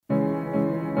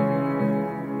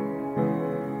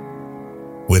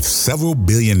With several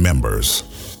billion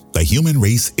members, the human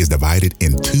race is divided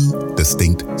in two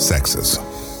distinct sexes,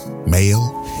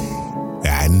 male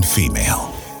and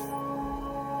female.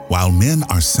 While men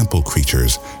are simple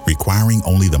creatures requiring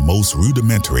only the most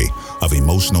rudimentary of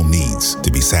emotional needs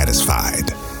to be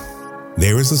satisfied,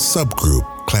 there is a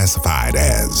subgroup classified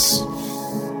as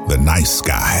the nice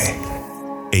guy,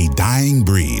 a dying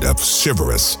breed of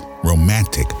chivalrous,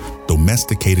 romantic,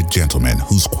 domesticated gentlemen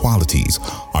whose qualities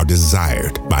are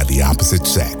desired by the opposite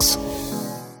sex.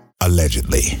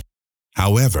 Allegedly.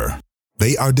 However,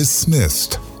 they are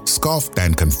dismissed, scoffed,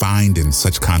 and confined in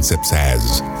such concepts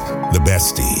as the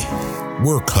bestie,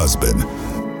 work husband,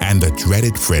 and the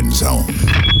dreaded friend zone. You don't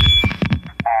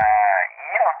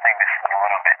think this is a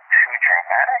little bit too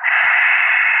dramatic?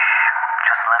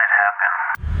 Just let it happen.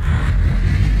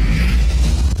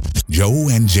 Joe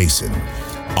and Jason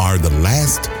are the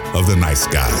last of the nice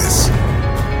guys.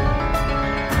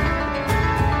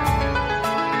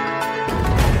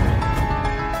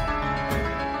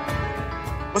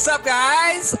 What's up,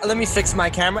 guys? Let me fix my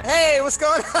camera. Hey, what's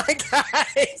going on,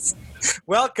 guys?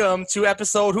 Welcome to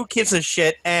episode Who Gives a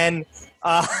Shit? And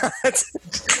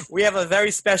we have a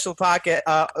very special pocket.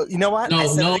 You know what? I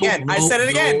said it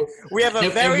again. We have a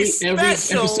very special every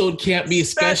episode can't be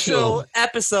special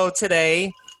episode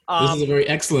today. This is a very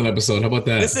excellent episode. How about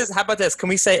that? How about this? Can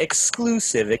we say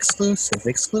exclusive? Exceptional?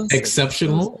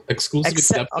 Exclusive,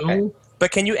 exceptional? Okay.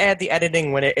 But can you add the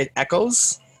editing when it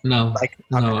echoes? No,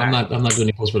 I'm not doing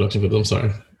any post-production for them. I'm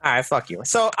sorry. All right, fuck you.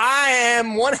 So I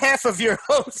am one half of your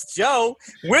host, Joe.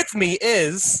 With me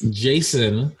is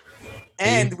Jason.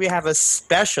 And we have a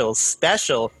special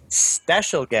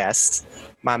guest,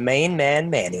 my main man,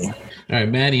 Manny. All right,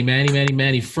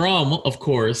 Manny from, of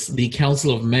course, the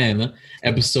Council of Men,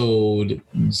 episode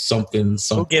something.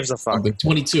 Who gives a fuck?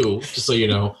 22, just so you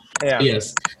know. Yeah.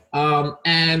 Yes.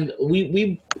 And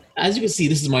we, as you can see,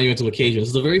 this is monumental occasion. This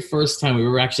is the very first time we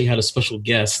ever actually had a special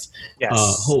guest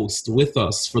host with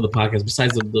us for the podcast,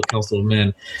 besides the Council of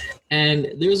Men.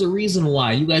 And there's a reason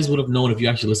why. You guys would have known if you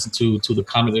actually listened to the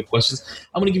comments and questions.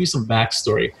 I'm going to give you some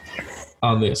backstory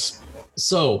on this.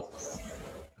 So,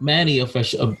 Manny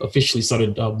officially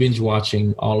started binge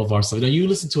watching all of our stuff. Now, you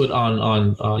listened to it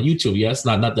on YouTube, yes?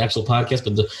 Not the actual podcast,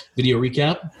 but the video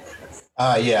recap?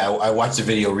 Yeah, I watched the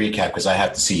video recap because I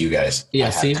have to see you guys. Yeah,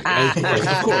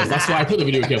 of course. That's why I put the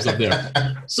video recaps up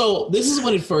there. So this is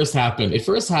when it first happened. It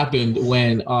first happened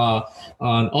when on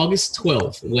August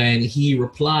 12th, when he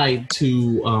replied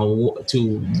to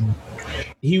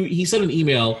he sent an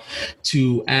email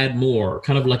to add more,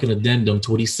 kind of like an addendum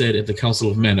to what he said at the Council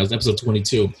of Men. That was episode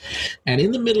 22. And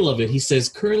in the middle of it, he says,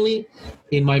 currently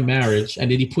in my marriage,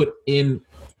 and then he put in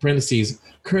parentheses,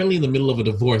 currently in the middle of a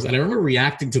divorce. And I remember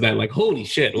reacting to that like, holy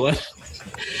shit, what?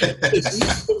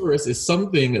 Divorce is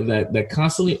something that's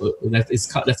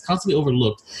constantly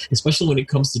overlooked, especially when it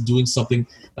comes to doing something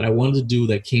that I wanted to do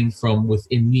that came from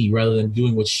within me rather than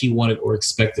doing what she wanted or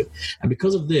expected. And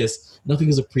because of this, nothing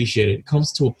is appreciated. It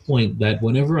comes to a point that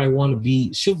whenever I want to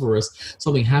be chivalrous,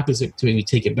 something happens to make me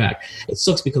take it back. It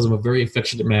sucks because I'm a very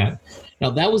affectionate man. Now,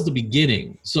 that was the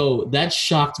beginning. So that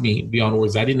shocked me beyond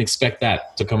words. I didn't expect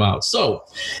that to come out. So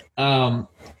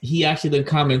he actually then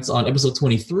comments on episode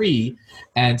 23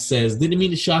 and says, didn't mean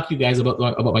to shock you guys about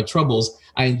my troubles.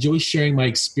 I enjoy sharing my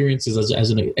experiences as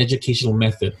an educational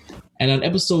method. And on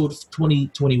episode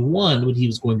 2021, when he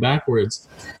was going backwards,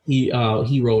 he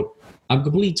wrote, I'm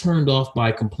completely turned off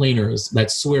by complainers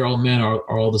that swear all men are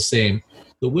all the same.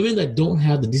 The women that don't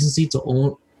have the decency to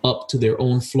own up to their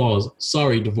own flaws.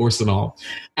 Sorry, divorce and all.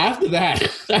 After that,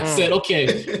 I said,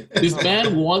 okay, this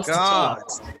man wants to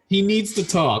talk. He needs to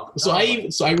talk. So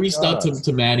I reached out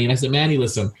to Manny and I said, Manny,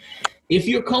 listen, if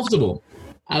you're comfortable,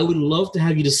 I would love to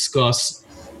have you discuss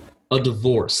a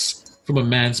divorce from a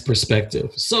man's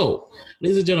perspective. So,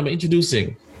 ladies and gentlemen,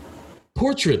 introducing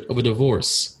Portrait of a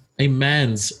Divorce, a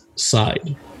Man's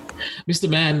Side. Mr.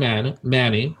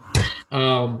 Manny,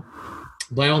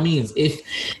 by all means, if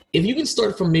you can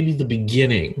start from maybe the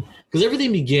beginning, because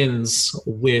everything begins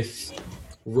with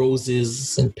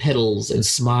roses and petals and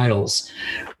smiles.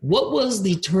 What was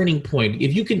the turning point?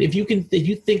 If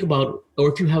you think about,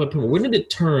 or if you have a point, when did it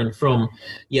turn from,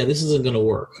 yeah, this isn't going to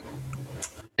work?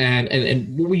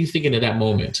 And what were you thinking at that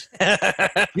moment?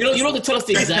 You don't have to tell us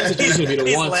the exact situation if you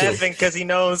don't want to. He's laughing because he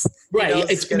knows. Right.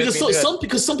 It's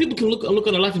because some people can look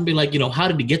on their life and be like, how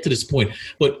did it get to this point?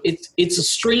 But it's a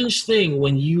strange thing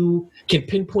when you can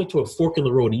pinpoint to a fork in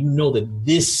the road and you know that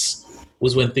this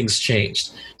was when things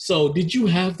changed. So did you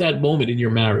have that moment in your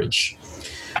marriage?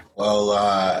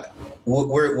 Well,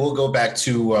 we'll go back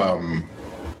to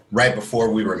right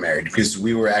before we were married, because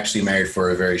we were actually married for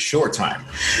a very short time.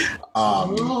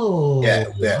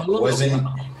 Yeah, wasn't.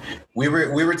 We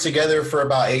were together for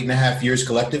about 8.5 years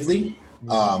collectively.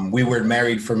 We were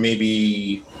married for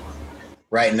maybe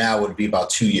right now would be about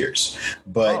 2 years.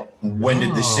 But when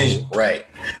the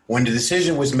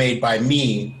decision was made by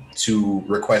me to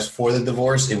request for the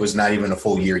divorce, it was not even a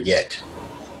full year yet.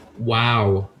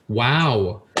 Wow.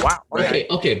 Right.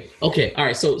 Okay. All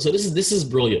right. So this is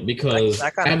brilliant because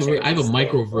I have a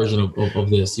micro version of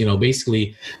this. You know,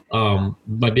 basically,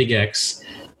 my big ex,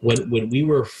 when we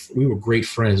were great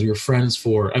friends. We were friends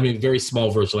for, very small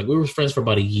version. Like we were friends for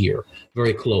about a year,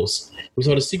 very close. We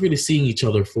started secretly seeing each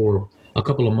other for a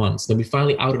couple of months. Then we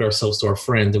finally outed ourselves to our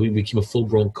friends, and we became a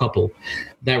full-grown couple.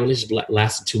 That relationship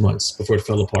lasted 2 months before it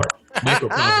fell apart.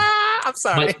 Microcosm. I'm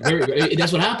sorry.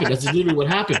 That's what happened. That's literally what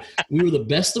happened. We were the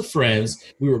best of friends.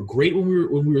 We were great when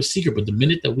we were secret, but the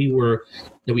minute that we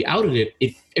outed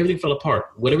it, everything fell apart.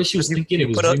 Whatever she was thinking, it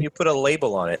was. You put a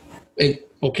label on it.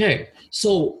 Okay,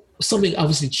 so something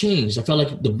obviously changed. I felt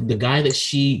like the guy that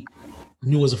she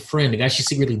knew as a friend, the guy she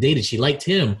secretly dated, she liked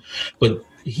him, but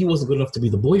he wasn't good enough to be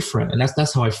the boyfriend, and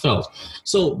that's how I felt.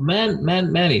 So,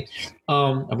 Manny,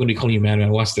 I'm going to be calling you Man.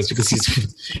 Watch this because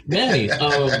he's Manny.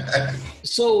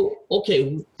 So,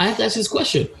 okay, I have to ask this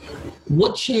question: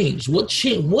 what changed? What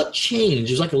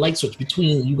changed? There's like a light switch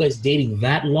between you guys dating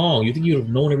that long. You think you'd have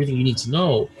known everything you need to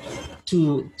know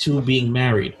to being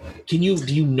married? Do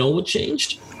you know what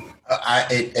changed?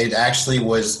 It actually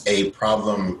was a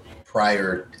problem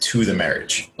prior to the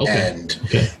marriage, and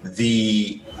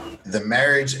the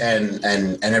marriage and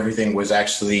everything was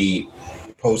actually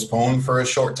postponed for a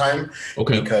short time.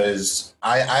 Because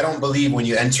I don't believe when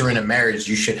you enter in a marriage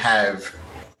you should have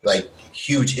like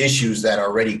huge issues that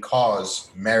already cause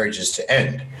marriages to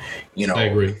end. You know, I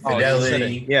agree.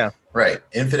 Infidelity, right?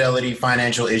 Infidelity,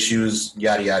 financial issues,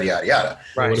 yada yada yada yada.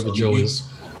 Right. Whatever Joe is.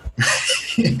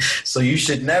 So you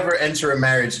should never enter a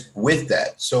marriage with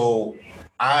that. So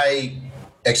I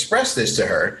expressed this to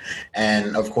her,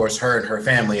 and of course her and her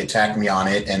family attacked me on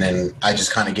it, and then I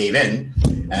just kind of gave in,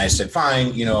 and I said,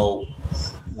 fine, you know,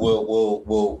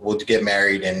 we'll get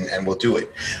married and we'll do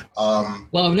it.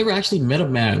 Well, I've never actually met a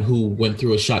man who went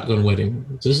through a shotgun wedding,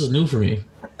 so this is new for me.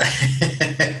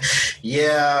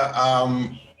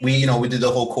 We did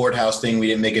the whole courthouse thing. We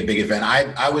didn't make a big event.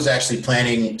 I was actually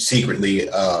planning secretly,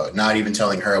 not even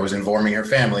telling her. I was informing her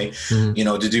family,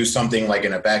 to do something like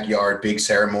in a backyard, big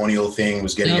ceremonial thing,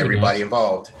 was getting everybody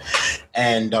involved.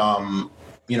 And,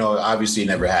 obviously it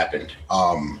never happened.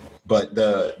 But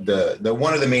the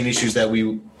one of the main issues that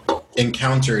we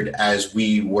encountered as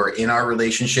we were in our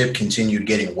relationship continued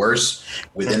getting worse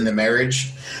within the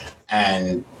marriage.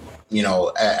 And,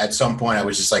 at some point I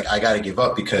was just like, I got to give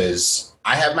up because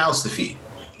I have mouths to feed,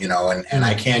 and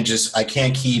I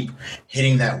can't keep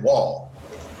hitting that wall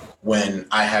when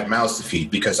I have mouths to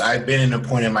feed, because I've been in a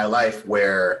point in my life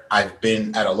where I've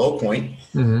been at a low point,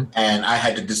 and I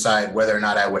had to decide whether or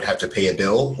not I would have to pay a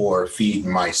bill or feed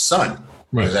my son,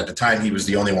 because at the time he was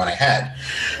the only one I had.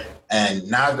 And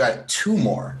now I've got 2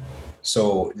 more.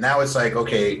 So now it's like,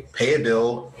 okay, pay a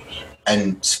bill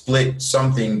and split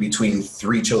something between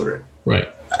 3 children.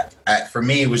 Right. For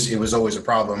me, it was always a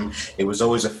problem. It was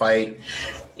always a fight,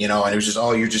 and it was just,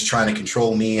 you're just trying to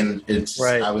control me. And it's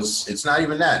not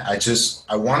even that.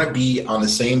 I want to be on the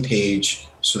same page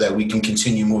so that we can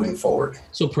continue moving forward.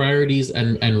 So priorities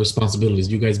and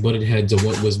responsibilities, you guys butted heads on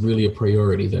what was really a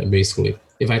priority then, basically,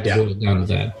 if I had to boil it down to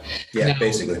that. Yeah, now,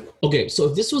 basically. Okay, so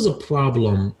if this was a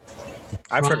problem...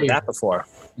 I've heard that before.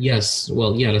 Yes.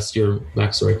 Well, yeah, that's your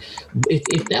backstory.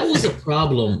 If that was a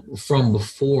problem from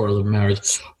before the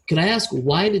marriage, can I ask,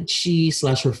 why did she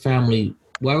 / her family,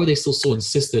 why were they still so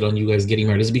insistent on you guys getting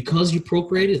married? Is it because you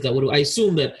procreated? Is that what I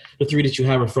assume that the 3 that you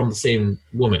have are from the same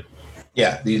woman?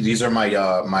 Yeah, these are my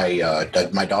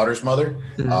daughter's mother.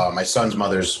 My son's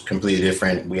mother's completely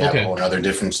different. We have a whole other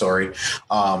different story.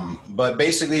 But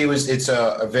basically, it's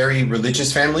a very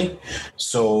religious family.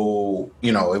 So,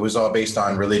 it was all based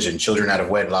on religion, children out of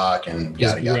wedlock and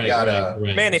yada, yada, yada.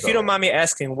 Right. Man, if you don't mind me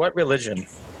asking, what religion?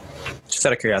 Just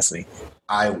out of curiosity.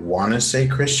 I want to say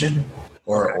Christian.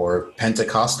 Or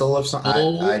Pentecostal of something.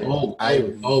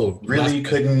 I really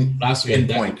couldn't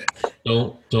pinpoint it.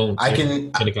 Don't. I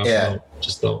can. Pentecostal. Yeah.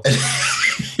 Just don't.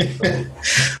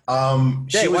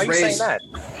 Jay, why are you saying that?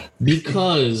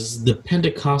 Because the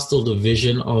Pentecostal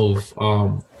division of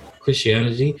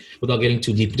Christianity, without getting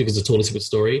too deep into it, because it's a totally separate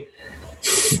story.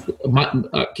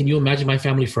 Can you imagine my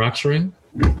family fracturing?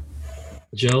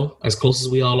 Joe, as close as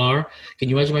we all are, can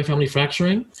you imagine my family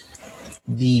fracturing?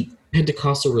 The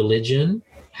Pentecostal religion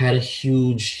had a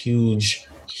huge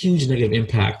huge negative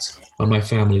impact on my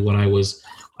family when I was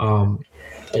a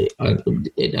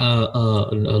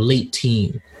late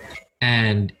teen,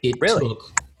 and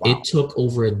it took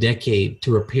over a decade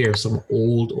to repair some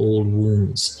old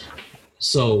wounds.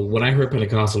 So when I heard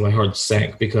Pentecostal, my heart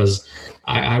sank because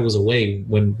I was away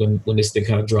when this thing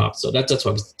kind of dropped. So that's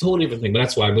why it was a totally different thing. But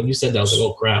that's why when you said that, I was like,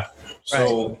 oh crap.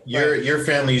 So your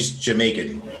family's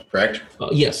Jamaican, correct?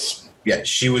 Yes. Yeah,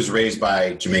 she was raised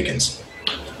by Jamaicans.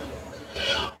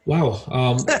 Wow,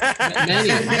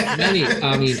 Manny.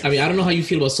 I mean, I don't know how you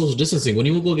feel about social distancing. When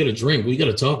you go get a drink, we got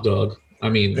to talk, dog. I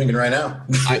mean, drinking right now.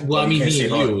 Me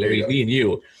and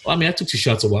you. Well, I mean, I took 2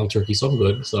 shots of wild turkey, so I'm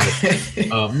good. So,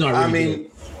 no, I really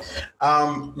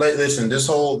listen, this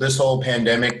whole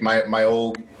pandemic, my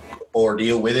old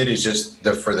ordeal with it is just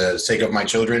for the sake of my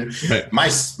children. Right. My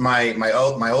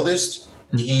oldest,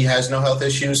 he has no health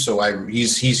issues, so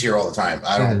he's here all the time.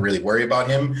 I don't really worry about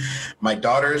him. My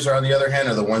daughters, on the other hand,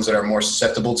 are the ones that are more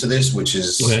susceptible to this, which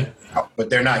is, but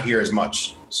they're not here as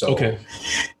much. So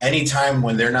anytime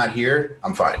when they're not here,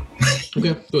 I'm fine.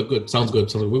 Okay, good. Sounds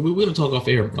good. We're going to talk off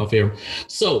air.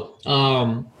 So,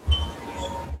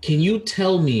 can you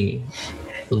tell me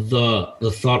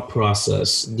the thought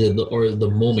process, or the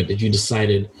moment that you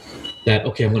decided that,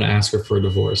 okay, I'm going to ask her for a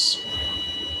divorce?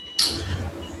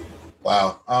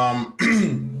 Wow.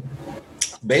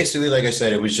 Basically, like I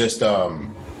said, it was just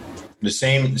the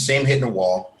same hitting the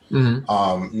wall.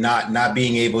 Mm-hmm. Not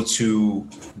being able to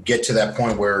get to that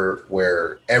point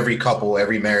where every couple,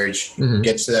 every marriage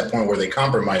gets to that point where they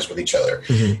compromise with each other.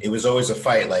 Mm-hmm. It was always a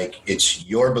fight. Like, it's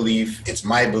your belief, it's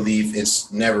my belief,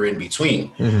 it's never in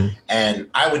between. Mm-hmm. And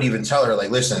I would even tell her,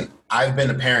 like, listen, I've been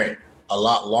a parent a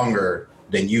lot longer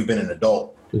than you've been an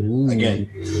adult. Ooh,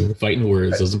 again, fighting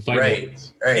words. Those are fighting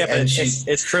words. Right. Yeah, but and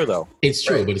it's true though. It's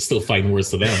true, but it's still fighting words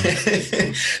to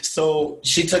them. So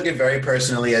she took it very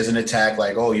personally as an attack,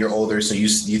 like, "Oh, you're older, so you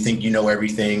think you know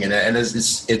everything." And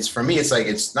it's for me, it's like,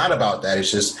 it's not about that.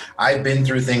 It's just, I've been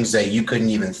through things that you couldn't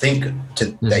even think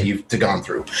that you've gone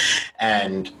through,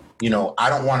 and I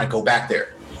don't want to go back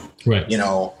there. Right.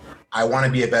 I want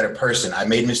to be a better person. I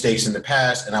made mistakes in the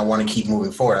past, and I want to keep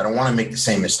moving forward. I don't want to make the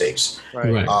same mistakes.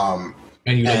 Right.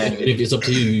 And if it's up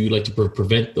to you, you like to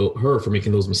prevent her from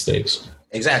making those mistakes.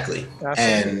 Exactly.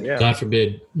 Absolutely, and God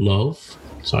forbid, love.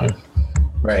 Sorry.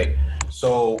 Right.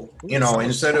 So,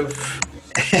 instead of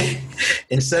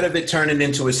it turning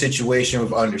into a situation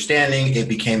of understanding, it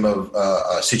became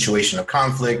a situation of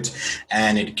conflict,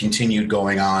 and it continued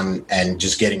going on and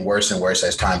just getting worse and worse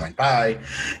as time went by.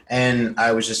 And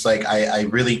I was just like, I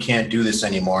really can't do this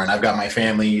anymore. And I've got my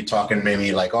family talking to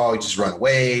me like, oh, just run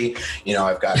away.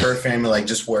 I've got her family like,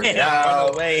 just work it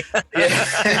out. Run away.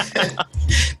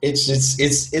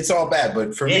 It's all bad.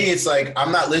 But for me, it's like,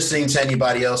 I'm not listening to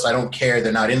anybody else. I don't care.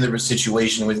 They're not in the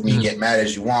situation with me. Get mad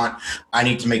as you want. I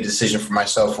need to make a decision for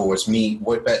myself for what's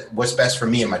best for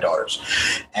me and my daughters.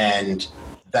 And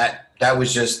that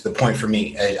was just the point for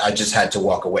me. I just had to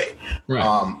walk away.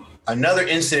 Right. Another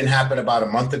incident happened about a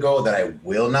month ago that I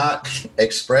will not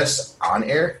express on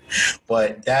air,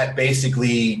 but that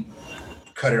basically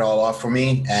cut it all off for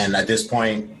me. And at this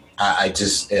point, I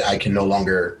can no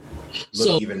longer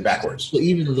look even backwards. So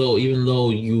even though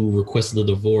you requested the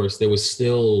divorce, there was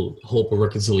still hope of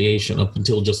reconciliation up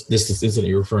until just this incident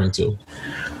you're referring to.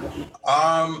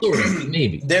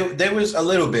 Maybe there was a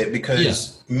little bit,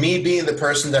 because me being the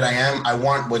person that I am, I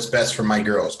want what's best for my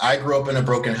girls. I grew up in a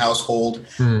broken household.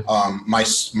 My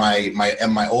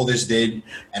oldest did,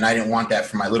 and I didn't want that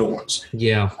for my little ones.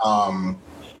 Yeah.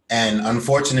 And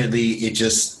unfortunately,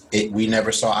 we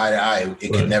never saw eye to eye.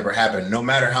 It could never happen. No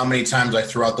matter how many times I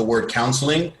threw out the word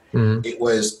counseling, it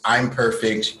was, I'm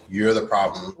perfect, you're the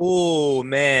problem. Oh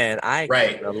man, I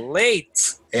can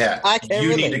relate. Yeah,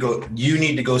 you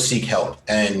need to go seek help.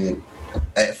 And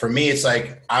for me, it's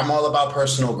like, I'm all about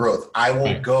personal growth. I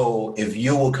will go if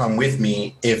you will come with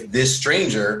me. If this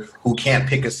stranger who can't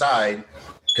pick a side,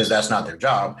 because that's not their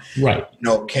job,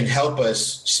 can help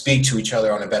us speak to each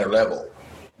other on a better level,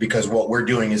 because what we're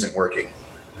doing isn't working.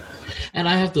 And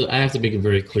I have to make it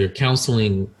very clear. Marriage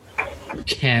counseling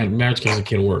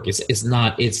can work. It's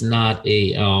not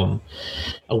a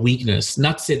weakness.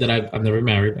 Not to say that I've never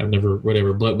married, I've never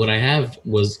whatever, but what I have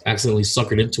was accidentally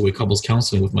suckered into a couples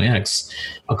counseling with my ex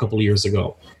a couple of years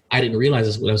ago. I didn't realize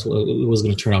that's what it was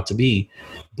going to turn out to be,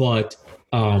 but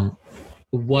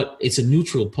it's a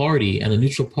neutral party, and the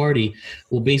neutral party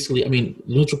will basically, the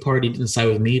neutral party didn't side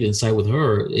with me, didn't side with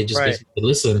her. It just basically,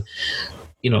 listen,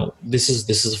 this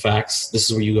is facts. This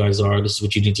is where you guys are. This is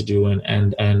what you need to do,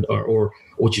 or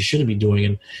what you shouldn't be doing.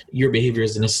 And your behavior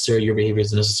is necessary. Your behavior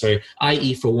is necessary.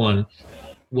 I.e., for one,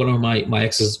 one of my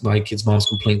kid's mom's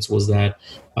complaints was that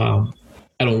I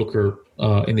don't look her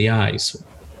in the eyes,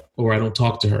 or I don't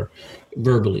talk to her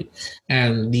verbally.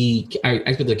 And I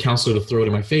expect the counselor to throw it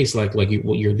in my face like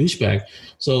you're a douchebag.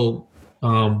 So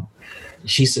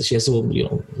she said, well,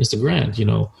 Mr. Grant,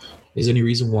 is there any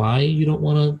reason why you don't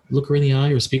want to look her in the eye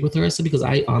or speak with her? I said, because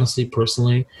I honestly,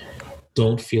 personally,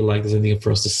 don't feel like there's anything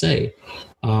for us to say.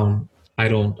 Nothing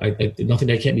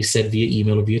that can't be said via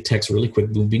email or via text really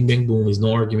quick. Boom, bing, bang, boom. There's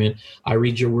no argument. I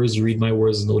read your words, you read my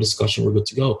words. There's no discussion. We're good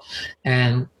to go.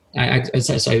 And I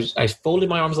folded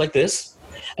my arms like this.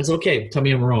 I said, okay, tell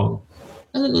me I'm wrong.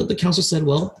 And then the counselor said,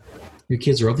 well, your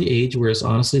kids are of the age where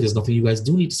honestly, there's nothing you guys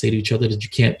do need to say to each other that you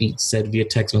can't be said via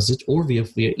text message or via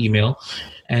email.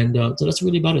 And so that's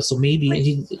really about it. So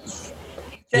maybe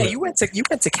yeah, you went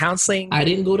to counseling. I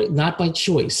didn't go to, not by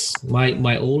choice.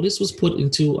 My oldest was put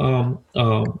into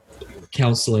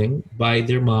counseling by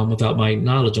their mom without my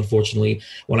knowledge. Unfortunately,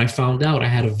 when I found out, I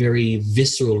had a very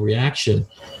visceral reaction.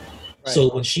 Right.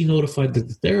 So when she notified the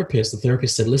therapist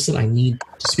said, listen, I need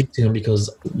to speak to him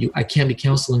because I can't be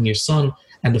counseling your son.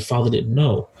 And the father didn't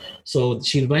know. So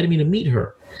she invited me to meet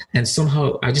her. And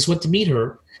somehow I just went to meet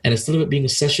her. And instead of it being a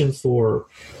session for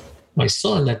my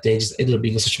son that day, it just ended up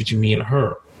being a session between me and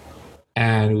her.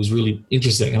 And it was really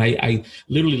interesting. And I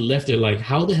literally left it like,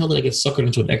 how the hell did I get suckered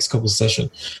into an ex-couple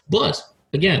session? But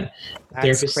again,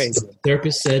 the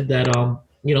therapist said that,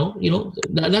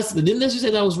 that's didn't necessarily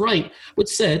say that was right, but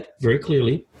said very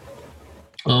clearly,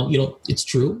 it's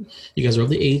true. You guys are of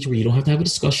the age where you don't have to have a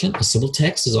discussion. A simple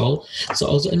text is all. So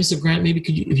also, Mr. Grant, maybe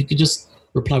if you could just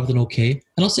reply with an okay,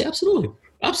 and I'll say absolutely,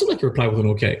 I can reply with an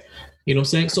okay. You know what I'm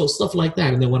saying? So stuff like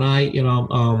that. And then when I,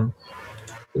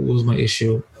 what was my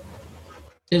issue?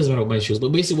 It doesn't matter what my issue is,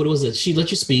 but basically what it was that she let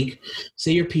you speak,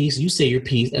 say your piece, you say your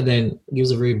piece, and then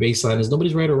gives a very baseline. There's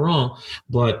nobody's right or wrong,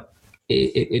 but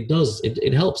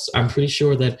it helps. I'm pretty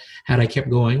sure that had I kept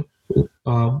going,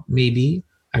 maybe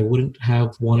I wouldn't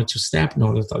have wanted to snap.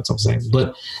 No, that's what I'm saying.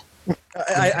 But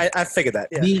I figured that.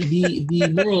 Yeah. The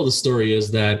moral of the story is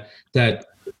that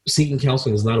seeking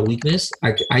counseling is not a weakness.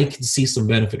 I can see some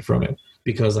benefit from it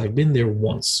because I've been there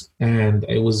once, and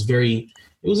it was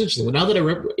interesting. But now that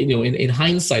in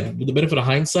hindsight, with the benefit of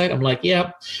hindsight, I'm like,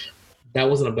 yeah, that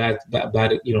wasn't a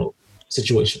bad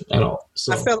situation at all.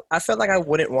 So I felt like I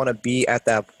wouldn't want to be at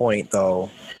that point, though.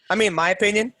 I mean, my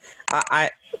opinion,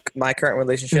 my current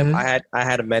relationship, mm-hmm. I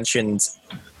had mentioned,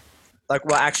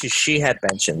 she had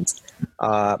mentioned,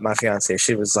 my fiance.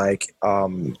 She was like,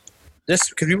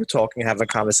 just because we were talking, having a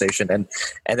conversation, and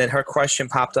then her question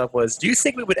popped up was, do you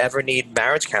think we would ever need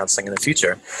marriage counseling in the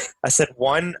future? I said,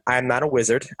 one, I'm not a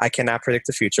wizard. I cannot predict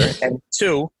the future. And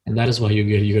two, and that is why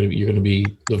you're gonna be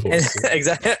divorced.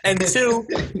 Exactly. And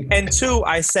two,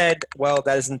 I said, well,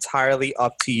 that is entirely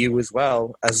up to you as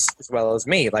well as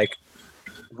me. Like,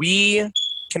 we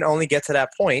can only get to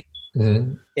that point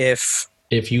mm-hmm. if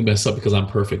you mess up because I'm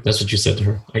perfect. That's what you said to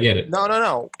her. I get it.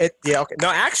 No. Okay. No,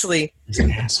 actually, he's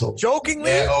an asshole. Jokingly.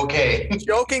 Yeah, okay.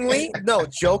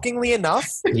 Jokingly enough.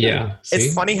 Yeah. See?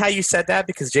 It's funny how you said that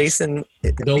because Jason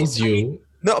knows you.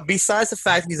 No, besides the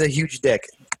fact he's a huge dick.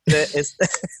 It's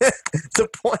the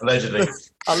point. Allegedly.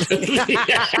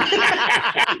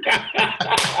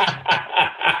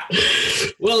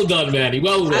 Well done, Manny.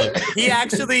 Well done. He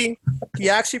actually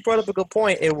brought up a good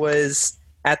point. It was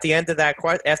at the end of that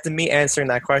question, after me answering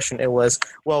that question, it was,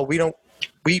 well,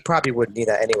 we probably wouldn't need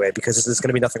that anyway because there's going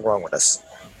to be nothing wrong with us.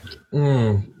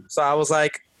 So I was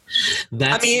like,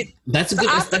 that's a good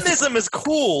optimism is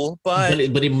cool, but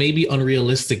it may be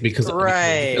unrealistic because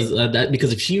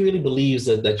if she really believes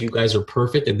that you guys are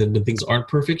perfect and then when things aren't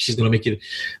perfect, she's going to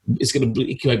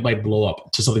it might blow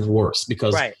up to something worse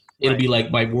because it'll be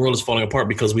like my world is falling apart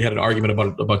because we had an argument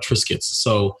about Triscuits.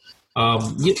 So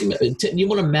you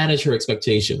want to manage her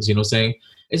expectations. You know what I'm saying?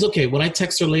 It's okay. When I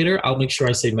text her later, I'll make sure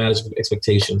I say manage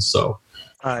expectations. So,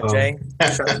 Jay,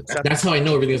 that's how I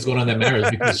know everything that's going on in that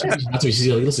marriage because she's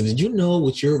like, listen, did you know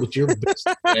what your best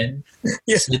friend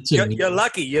said to me? You're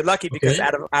lucky because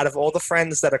out of all the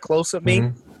friends that are close with me,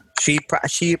 mm-hmm.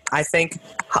 she I think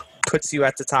puts you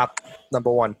at the top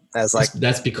number one as like.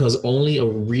 That's because only a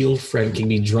real friend can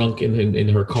be drunk in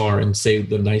her car and say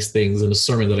the nice things in the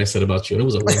sermon that I said about you. And it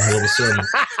was a hell of a sermon.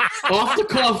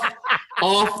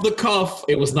 Off the cuff.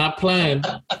 It was not planned.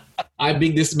 I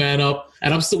bigged this man up,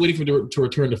 and I'm still waiting for him to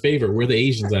return the favor. Where are the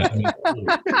Asians at?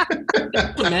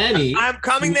 Manny. I'm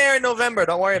coming there in November.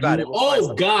 Don't worry about it.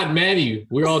 God, Manny.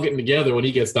 We're all getting together when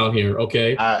he gets down here,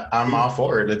 okay? I'm all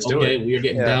for it. Let's do it. Okay, we are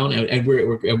getting down, and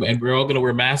we're all going to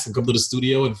wear masks and come to the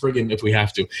studio and friggin' if we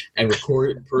have to, and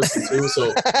record it in person too.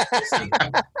 So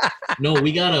No,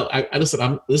 we gotta. I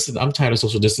listen. I'm tired of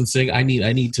social distancing. I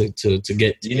need to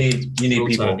get. You need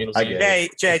people. Time, you know what I'm saying? Hey,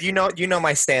 Jed, you know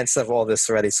my stance of all this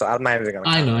already, so I'm not even gonna.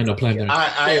 I know. Plan.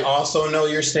 I also know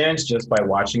your stance just by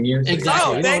watching you.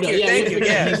 Exactly. Oh, thank you.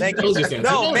 Yeah, thank you.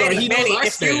 No, Manny,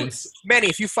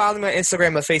 if you follow me on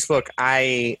Instagram or Facebook,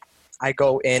 I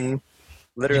go in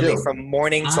literally from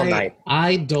morning till night.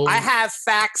 I don't. I have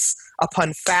facts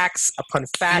upon facts upon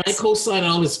facts. And I co-sign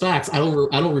all his facts. I don't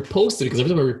repost it because every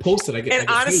time I repost it, I get.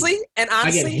 Honestly,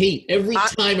 I get hate every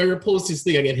time I repost this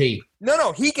thing. I get hate.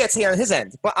 No, he gets hate on his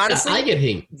end. But honestly, I get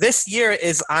hate. This year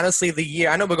is honestly the year.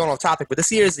 I know we're going off topic, but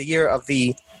this year is the year of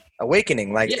the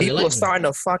awakening. Like people are starting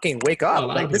to fucking wake up.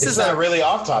 Like this is not really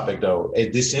off topic though.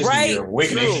 This is the year of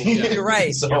awakening. You're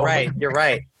right. So, You're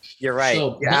right. You're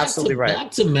absolutely right.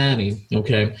 Back to Manny.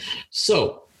 Okay,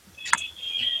 so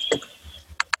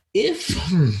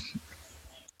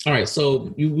all right,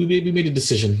 so we made a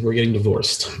decision. We're getting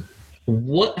divorced.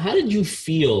 How did you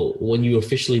feel when you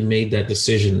officially made that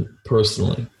decision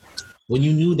personally? When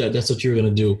you knew that that's what you were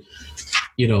going to do?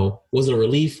 You know, was it a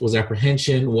relief? Was it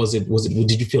apprehension?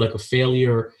 Did you feel like a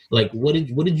failure? Like, what did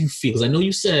you feel? Because I know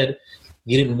you said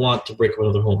you didn't want to break up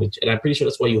another home, and I'm pretty sure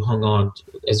that's why you hung on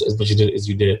as much as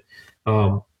you did.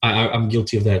 I'm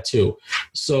guilty of that too.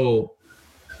 So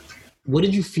what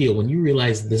did you feel when you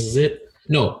realized this is it?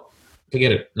 No,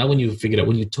 forget it. Not when you figured out,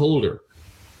 when you told her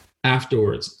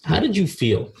afterwards. How did you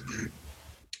feel?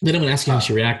 Then I'm going to ask you how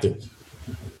she reacted.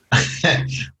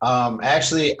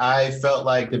 Actually, I felt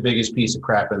like the biggest piece of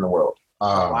crap in the world.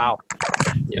 Wow.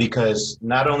 Because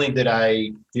not only did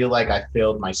I feel like I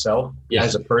failed myself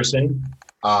as a person,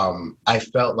 I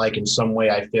felt like in some way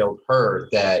I failed her,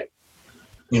 that,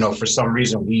 you know, for some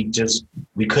reason we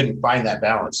couldn't find that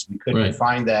balance. We couldn't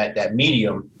find that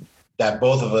medium that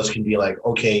both of us can be like,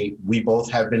 okay, we both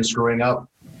have been screwing up.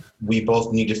 We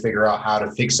both need to figure out how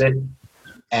to fix it.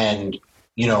 And,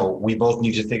 you know, we both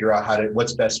need to figure out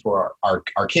what's best for our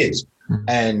kids. Mm-hmm.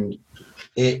 And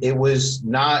it was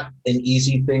not an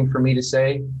easy thing for me to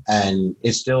say. And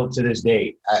it's still to this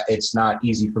day, it's not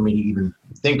easy for me to even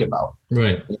think about.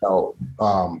 Right. You know,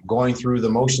 going through the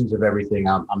motions of everything,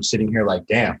 I'm sitting here like,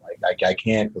 damn, like I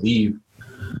can't believe,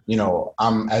 you know,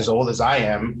 I'm as old as I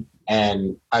am.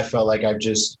 And I felt like I've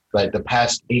just, like, the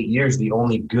past 8 years, the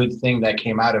only good thing that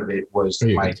came out of it was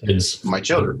my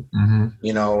children, mm-hmm.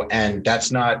 you know, and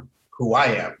that's not who I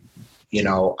am. You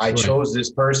know, I chose this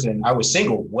person. I was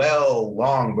single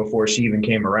long before she even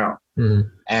came around. Mm-hmm.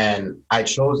 And I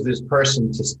chose this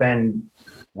person to spend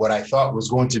what I thought was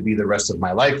going to be the rest of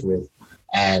my life with.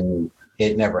 And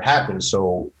it never happened.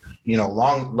 So, you know,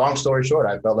 long story short,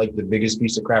 I felt like the biggest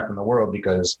piece of crap in the world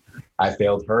because I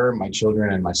failed her, my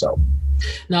children, and myself.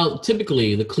 Now,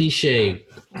 typically, the cliche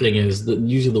thing is that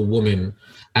usually the woman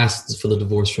asks for the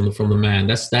divorce from the man.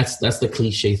 That's the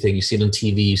cliche thing. You see it on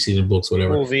TV, you see it in books,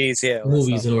 whatever. Movies, and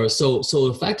whatever. So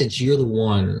the fact that you're the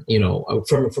one, you know,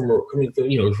 from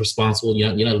you know, responsible.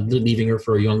 You're not leaving her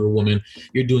for a younger woman.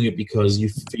 You're doing it because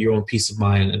for your own peace of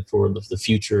mind and for the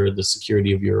future, the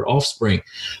security of your offspring.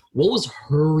 What was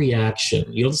her reaction?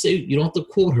 You don't have to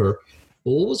quote her,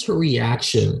 but what was her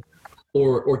reaction?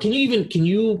 Or can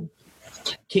you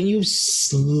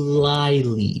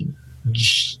slyly,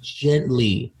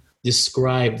 gently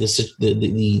describe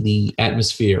the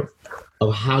atmosphere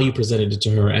of how you presented it to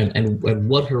her and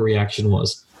what her reaction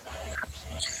was?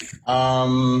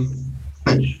 I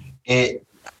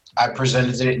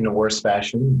presented it in the worst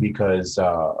fashion because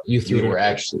you were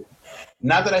actually,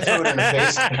 not that I threw it in the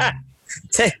face.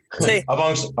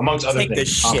 amongst other things. This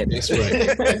shit. That's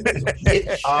right.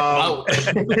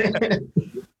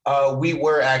 We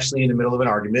were actually in the middle of an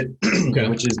argument,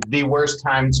 which is the worst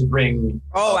time to bring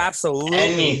absolutely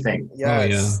anything.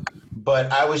 Yes. But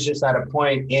I was just at a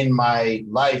point in my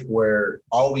life where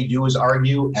all we do is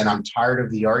argue, and I'm tired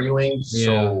of the arguing. Yeah.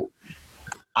 So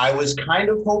I was kind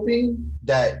of hoping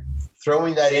that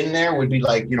throwing that in there would be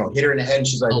like, you know, hit her in the head and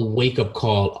she's like, a wake-up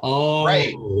call. Oh,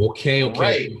 right. Okay.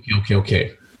 Right.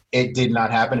 Okay. It did not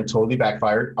happen. It totally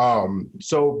backfired.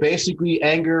 So basically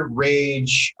anger,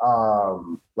 rage, a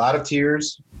lot of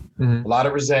tears, mm-hmm. a lot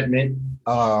of resentment.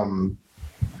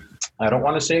 I don't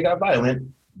want to say it got violent,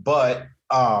 but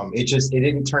it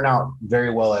didn't turn out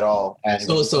very well at all. And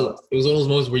so it was one of those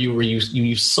moments where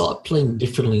you saw it playing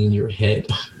differently in your head,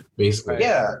 basically.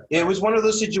 Yeah, it was one of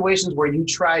those situations where you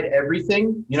tried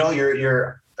everything. You know,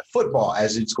 your football,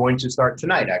 as it's going to start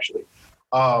tonight, actually.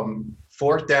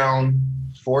 Fourth down,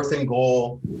 fourth and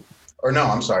goal, or no,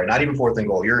 I'm sorry, not even fourth and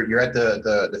goal. You're at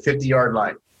the 50-yard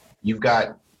line. You've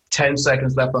got 10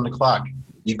 seconds left on the clock.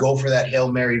 You go for that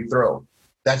Hail Mary throw.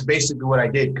 That's basically what I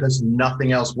did because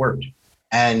nothing else worked.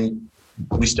 And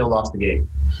we still lost the game.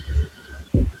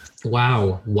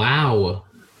 Wow.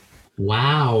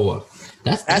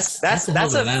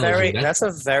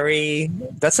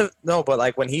 But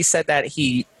like when he said that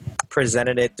he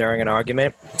presented it during an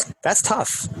argument, that's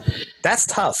tough.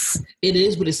 It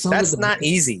is, but it sounds that's not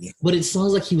easy. But it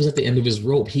sounds like he was at the end of his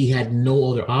rope. He had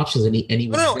no other options, and he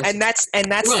was no, and that's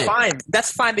right. fine.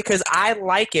 That's fine because I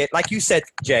like it. Like you said,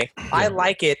 Jay, yeah. I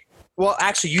like it. Well,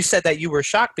 actually, you said that you were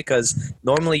shocked because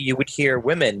normally you would hear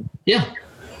women,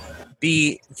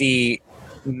 be the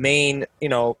main,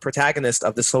 protagonist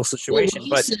of this whole situation.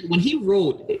 When he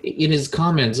wrote in his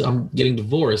comments, "I'm getting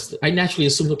divorced," I naturally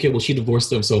assumed, okay, well, she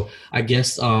divorced him, so I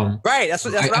guess, right. That's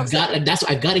what I'm saying.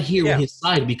 I got to hear his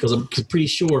side because I'm pretty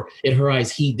sure in her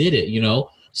eyes he did it.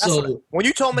 So when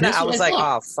you told me that, I was like,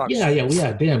 "Oh, fuck."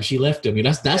 Yeah. Damn, she left him.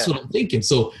 That's what I'm thinking.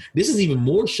 So this is even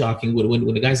more shocking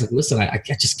when the guy's like, "Listen, I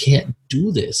just can't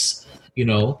do this,"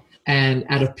 And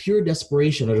out of pure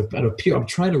desperation, out of pure, I'm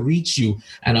trying to reach you,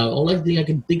 and all thing I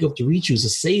can think of to reach you is to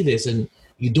say this, and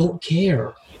you don't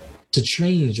care to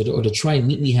change or to try and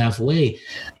meet me halfway.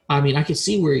 I mean, I can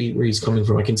see where he's coming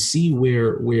from. I can see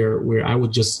where I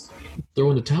would just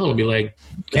throw in the towel and be like,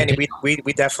 Manny, we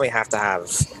definitely have to have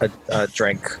a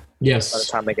drink. Yes. By the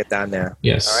time they get down there.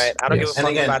 Yes. All right. I don't give a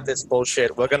fuck about this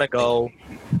bullshit. We're gonna go.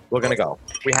 We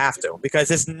have to, because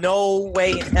there's no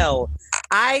way in hell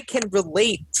I can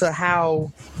relate to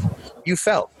how you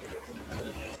felt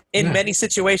in many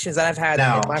situations that I've had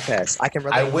in my past. I can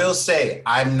relate. I will say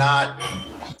I'm not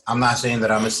saying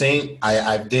that I'm a saint.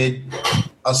 I did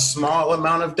a small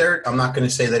amount of dirt. I'm not going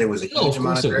to say that it was a huge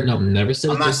amount of dirt. No, never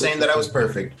said. I'm not saying that I was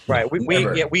perfect. Right.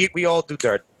 We all do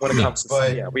dirt when it comes to.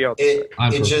 But we all do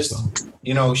dirt. It just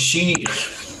she.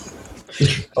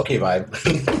 Okay, vibe.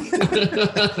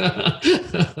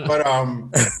 But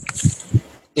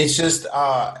it's just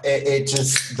it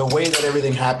just the way that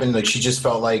everything happened. Like she just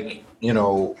felt like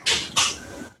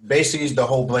basically the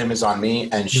whole blame is on me,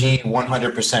 and she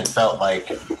 100% felt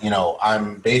like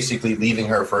I'm basically leaving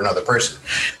her for another person.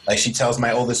 Like she tells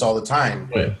my oldest all the time,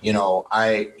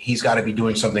 he's got to be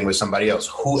doing something with somebody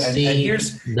else. And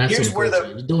here's where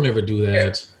don't ever do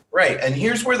that. Right, and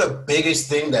here's where the biggest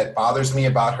thing that bothers me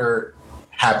about her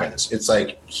happens. It's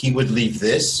like he would leave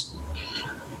this.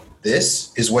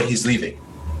 This is what he's leaving.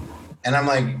 And I'm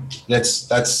like,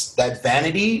 that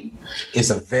vanity is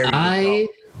a very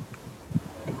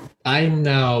I'm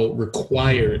now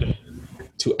required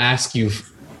to ask you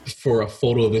for a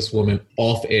photo of this woman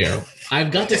off air.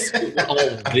 I've got to see what all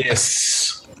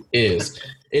this is.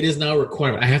 It is now a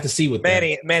requirement. I have to see what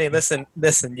Manny, listen.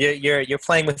 You're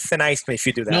playing with thin ice if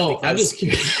you do that. No, I'm just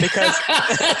kidding. Because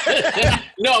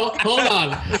no, hold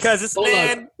on. Because this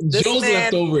man.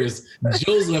 Leftovers.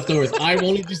 Joe's leftovers. I'm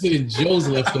only interested in Joe's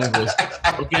leftovers.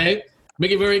 Okay,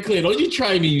 make it very clear. Don't you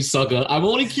try me, you sucker. I'm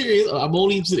only curious. I'm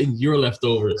only interested in your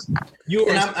leftovers.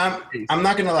 I'm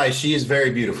not gonna lie. She is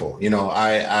very beautiful.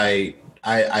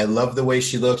 I love the way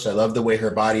she looks. I love the way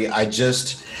her body.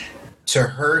 To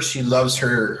her, she loves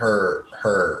her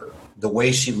the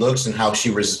way she looks and how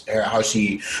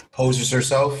she poses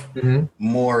herself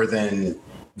more than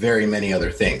very many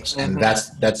other things, and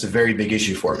that's a very big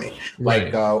issue for me.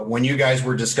 Right. Like when you guys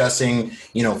were discussing,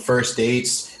 first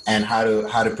dates and how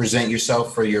to present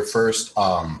yourself for your first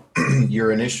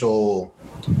your initial.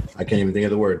 I can't even think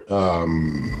of the word.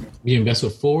 You invest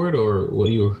with forward, or what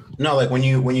do you? No, like when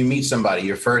you meet somebody,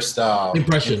 your first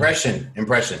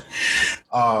impression.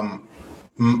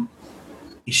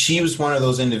 She was one of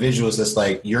those individuals that's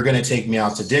like, you're going to take me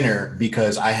out to dinner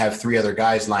because I have 3 other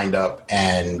guys lined up,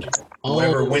 and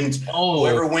whoever wins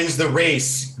the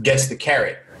race gets the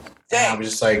carrot. Jay, and I was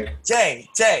just like, Jay.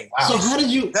 Wow. So how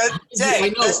did you?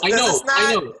 Jay,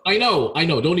 I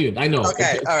know. Don't even. I know.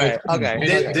 Okay. All right.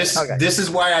 Okay. This is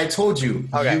why I told you.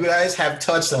 Okay. You guys have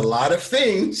touched a lot of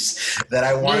things that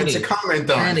I wanted to comment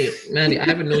on. Manny, I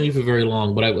haven't known you for very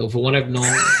long, but for what I've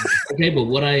known, okay. But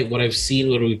what I've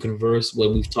seen, when we converse,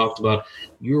 what we've talked about,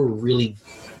 you're a really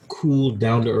cool,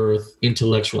 down to earth,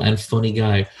 intellectual, and funny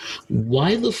guy.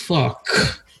 Why the fuck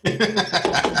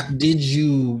did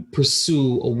you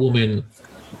pursue a woman,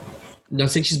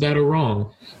 not saying she's bad or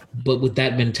wrong, but with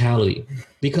that mentality?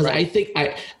 Because I think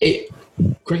correct me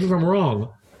if I'm wrong,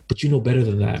 but you know better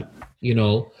than that,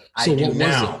 So I do what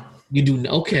now. was it? You do.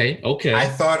 Okay. I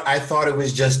thought it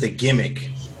was just a gimmick,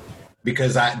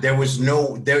 because there was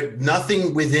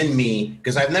nothing within me,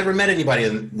 because I've never met anybody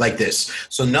like this.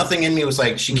 So nothing in me was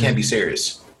like, she can't be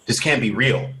serious. This can't be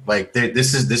real. Like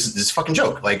this is fucking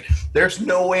joke. Like there's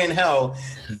no way in hell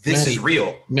this is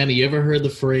real. Manny, you ever heard the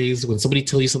phrase, when somebody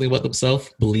tells you something about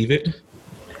themselves, believe it?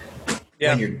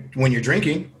 Yeah. When you're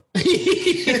drinking.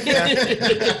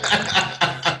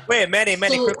 Wait, Manny,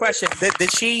 So- quick question.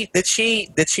 Did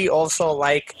she also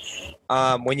like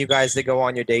when you guys did go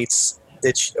on your dates?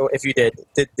 If you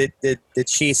did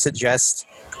she suggest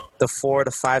the 4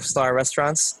 to 5 star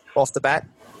restaurants off the bat,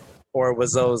 or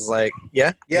was those like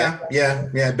Yeah.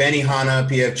 Benny Hanna,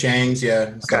 P.F. Chang's,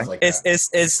 stuff like that.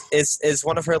 Is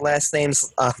one of her last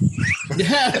names?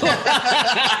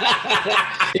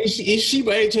 Is she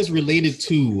by any chance related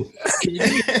to? Can you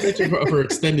give me a picture of her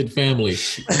extended family?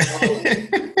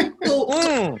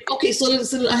 Okay, so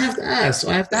I have to ask.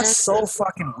 That's so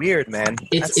fucking weird, man.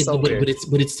 But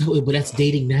that's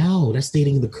dating now. That's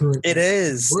dating the current. It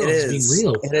is. World. It It's is.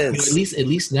 being real. It is. At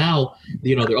least now,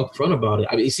 they're upfront about it.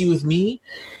 I mean, you see, with me,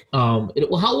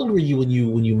 well, how old were you when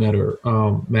you met her,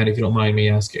 Matt? If you don't mind me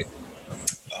asking.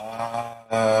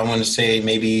 I want to say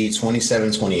maybe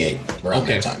 27, 28, around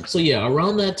that time. So yeah,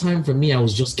 around that time for me, I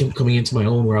was just coming into my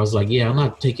own, where I was like, yeah, I'm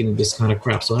not taking this kind of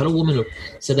crap. So had a woman have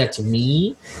said that to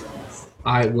me,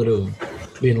 I would have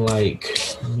been like,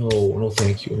 no,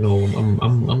 thank you, no,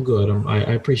 I'm good. I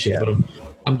appreciate it, but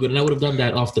I'm good, and I would have done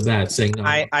that off the bat, saying no.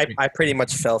 I pretty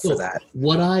much fell for that.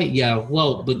 What?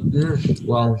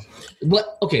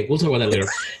 Okay, we'll talk about that later.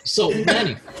 So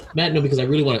Matt, no, because I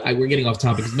really want to. We're getting off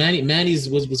topic. Because Manny's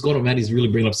what's going on. Manny's really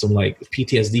bringing up some like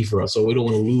PTSD for us, so we don't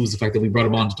want to lose the fact that we brought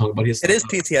him on to talk about his. It is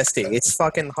PTSD. It's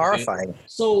fucking horrifying.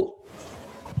 So,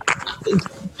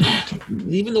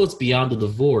 even though it's beyond the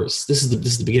divorce, this is the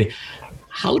beginning.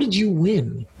 How did you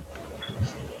win?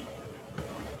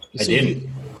 I didn't.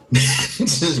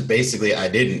 Basically, I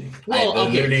didn't. Well,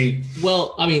 okay.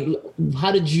 Well, I mean,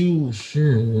 how did you?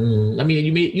 I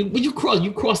mean, you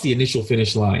crossed the initial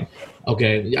finish line.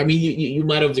 Okay, I mean, you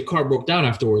might have, the car broke down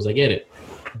afterwards. I get it,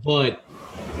 but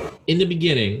in the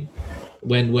beginning,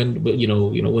 when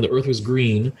the earth was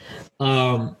green,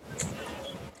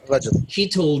 Allegedly, she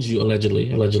told you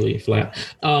allegedly flat.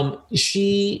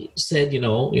 She said,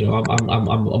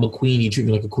 I'm a queen. You treat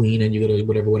me like a queen, and you gotta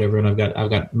whatever. And I've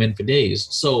got men for days.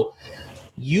 So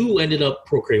you ended up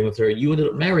procreating with her. You ended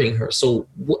up marrying her. So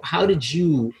how did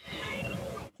you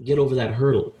get over that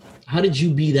hurdle? How did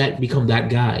you become that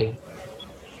guy?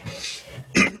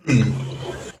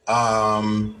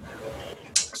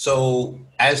 So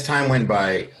as time went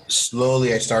by,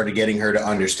 slowly I started getting her to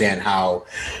understand how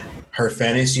her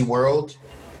fantasy world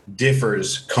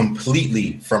differs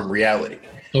completely from reality.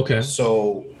 Okay.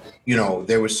 So,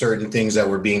 there were certain things that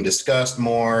were being discussed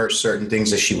more, certain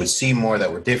things that she would see more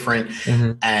that were different.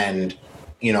 Mm-hmm. And,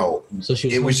 so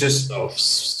it was just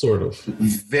sort of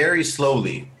very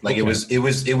slowly. Like it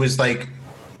was like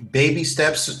baby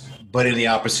steps, but in the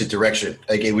opposite direction.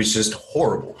 Like it was just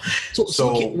horrible.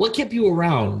 So what kept you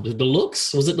around? The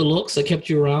looks? Was it the looks that kept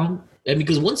you around? And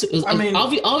because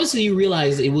obviously you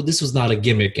realized this was not a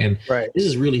gimmick, and this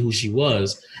is really who she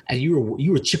was, and you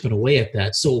were chipping away at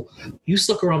that. So you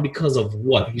stuck around because of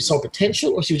what? You saw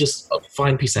potential, or she was just a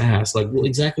fine piece of ass? Like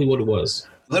exactly what it was?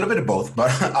 A little bit of both,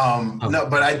 but no.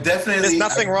 But I definitely. There's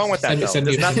nothing wrong with that. Send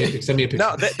me a picture.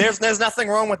 No, there's nothing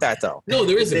wrong with that though. No,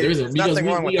 there isn't. Because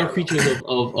we are creatures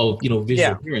of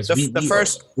visual appearance.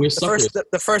 We're suckers.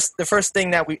 The first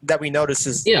thing that we notice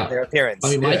is their appearance. I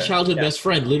mean, my childhood best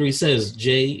friend literally says,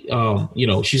 Jay, she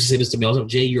used to say this to me all the time.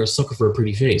 Jay, you're a sucker for a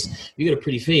pretty face. You get a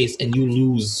pretty face, and you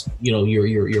lose,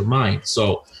 your mind.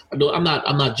 So. No, I'm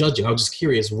not judging. I was just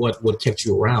curious what kept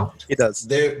you around. It does.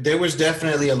 There was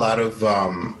definitely a lot of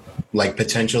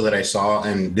potential that I saw,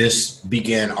 and this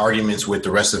began arguments with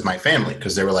the rest of my family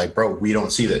because they were like, "Bro, we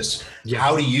don't see this. Yeah.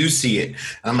 How do you see it?"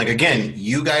 And I'm like, "Again,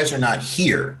 you guys are not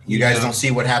here. You guys don't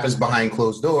see what happens behind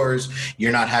closed doors.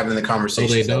 You're not having the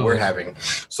conversations that we're having,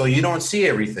 so you don't see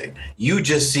everything. You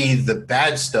just see the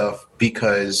bad stuff."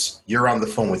 Because you're on the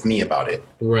phone with me about it.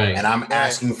 Right. And I'm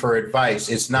asking for advice.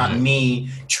 It's not me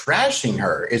trashing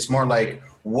her. It's more like,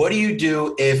 what do you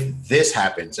do if this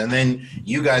happens? And then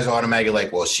you guys automatically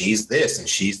like, well, she's this and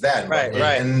she's that. Right.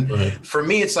 And for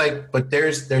me, it's like, but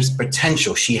there's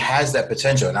potential. She has that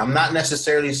potential. And I'm not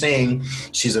necessarily saying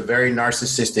she's a very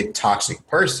narcissistic, toxic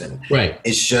person. Right.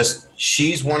 It's just,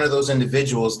 she's one of those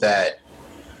individuals that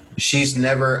she's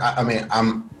never,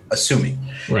 I'm assuming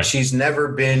she's never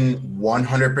been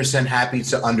 100% happy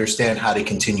to understand how to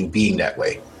continue being that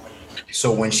way. So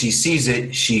when she sees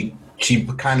it, she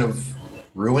kind of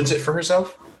ruins it for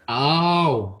herself.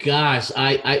 Oh gosh,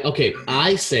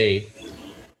 I say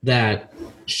that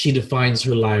she defines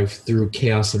her life through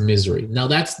chaos and misery. Now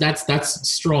that's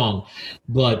strong,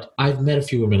 but I've met a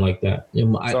few women like that.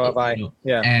 So have I.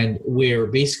 And where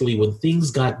basically when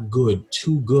things got good,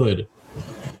 too good,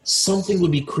 something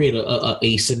would be created,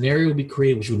 a scenario would be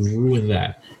created which would ruin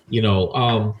that.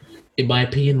 in my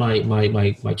opinion,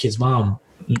 my kid's mom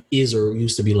is or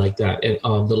used to be like that.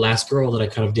 And the last girl that I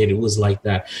kind of dated was like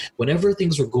that. Whenever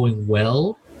things were going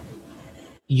well,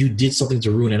 you did something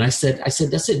to ruin it. And I said,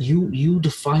 that's it. You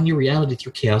define your reality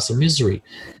through chaos and misery.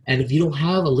 And if you don't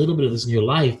have a little bit of this in your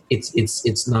life,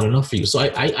 it's not enough for you. So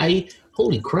I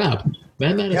holy crap.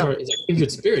 Man is our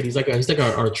kindred spirit. He's like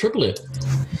our triplet,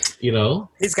 you know?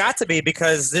 He's got to be,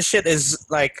 because this shit is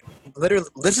like literally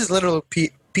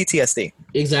PTSD.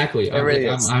 Exactly. It really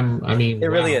is. I mean, It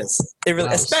wow. really is. It really,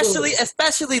 Wow.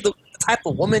 especially the type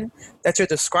of woman that you're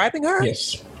describing her.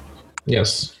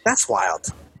 Yes. That's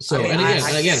wild. So, I mean,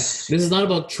 and again, this is not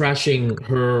about trashing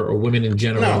her or women in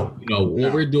general. No. You know,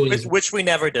 what we're doing is Which we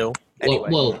never do. Anyway.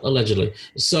 well, allegedly.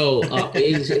 So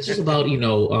it's just about, you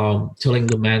know, telling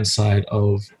the man's side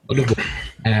of the book,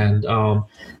 and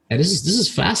this is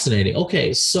fascinating.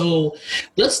 Okay, so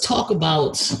let's talk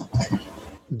about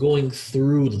going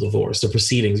through the divorce, the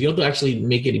proceedings. You don't have to actually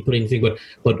put anything, but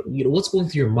you know, what's going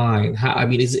through your mind? How, I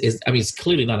mean, it's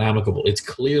clearly not amicable. It's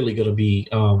clearly going to be.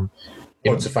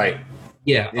 It's a fight.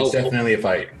 Yeah, It's definitely a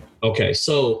fight. Okay,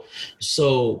 so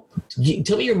tell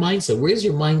me your mindset. Where's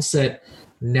your mindset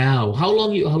now? How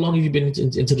long have you been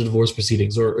into the divorce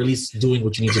proceedings, or at least doing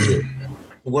what you need to do?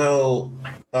 Well,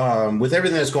 with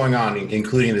everything that's going on,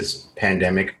 including this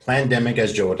pandemic,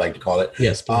 as Joe would like to call it.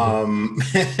 Yes. It's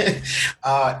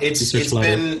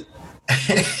been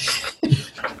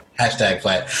hashtag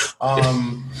flat.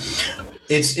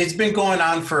 It's been going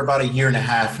on for about a year and a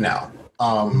half now.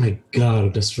 Oh my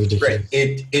God, that's ridiculous.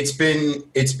 Right. It's been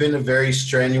a very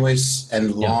strenuous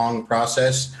and long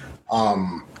process.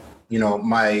 You know,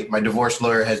 my divorce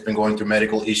lawyer has been going through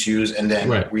medical issues, and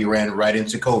then we ran right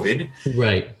into COVID.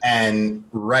 Right. And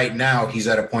right now he's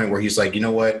at a point where he's like, you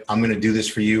know what, I'm going to do this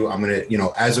for you. I'm going to, you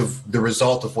know, as of the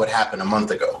result of what happened a month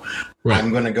ago,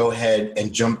 I'm going to go ahead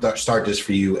and start this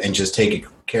for you and just take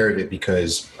care of it,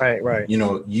 because, you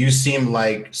know, you seem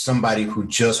like somebody who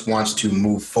just wants to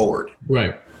move forward.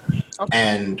 Right.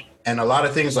 Okay. And a lot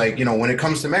of things, like, you know, when it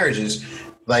comes to marriages,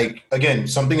 like, again,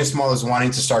 something as small as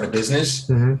wanting to start a business.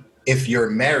 Mm-hmm. If you're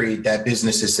married, that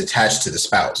business is attached to the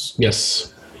spouse.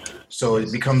 Yes. So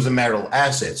it becomes a marital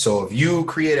asset. So if you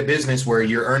create a business where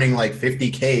you're earning like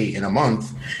 $50K in a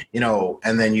month, you know,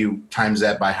 and then you times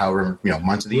that by however, you know,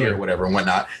 months of the year or whatever and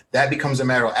whatnot, that becomes a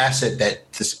marital asset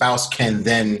that the spouse can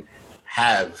then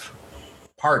have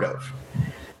part of.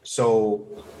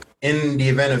 So in the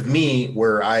event of me,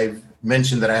 where I've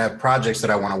mentioned that I have projects that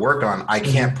I want to work on, I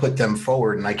can't put them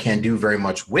forward and I can't do very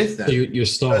much with them. So you're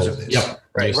stalled. Yep.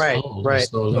 Right.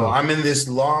 So I'm in this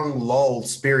long lull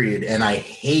period and I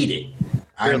hate it.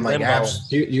 I'm like,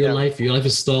 your life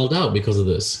is stalled out because of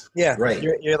this. Yeah. Right.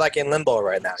 You're like in limbo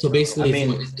right now. So basically, I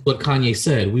mean, what Kanye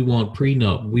said, we want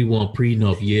prenup.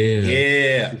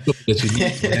 Yeah.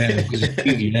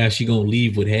 Yeah, she gonna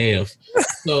leave with half.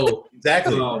 So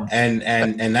exactly.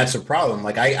 And that's a problem.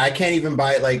 Like I can't even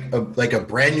buy like a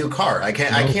brand new car. I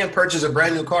can't purchase a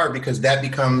brand new car because that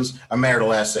becomes a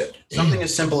marital asset. Something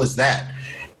as simple as that.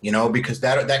 You know, because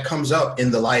that comes up in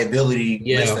the liability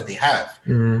list that they have,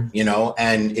 you know,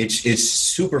 and it's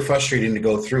super frustrating to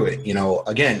go through it. You know,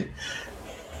 again,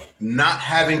 not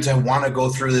having to want to go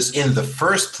through this in the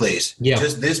first place,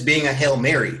 just this being a Hail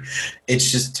Mary.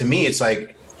 It's just, to me, it's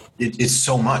like, it's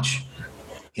so much,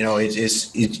 you know,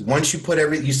 it's once you put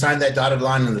you sign that dotted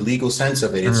line in the legal sense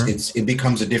of it, it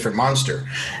becomes a different monster.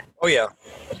 Oh yeah.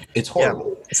 It's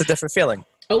horrible. Yeah. It's a different feeling.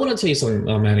 I want to tell you something,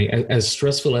 Manny. As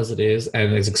stressful as it is,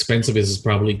 and as expensive as it's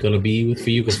probably going to be for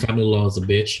you, because family law is a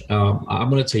bitch. I'm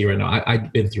going to tell you right now.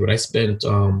 I've been through it. I spent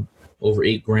over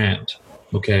 $8,000.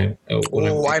 Okay.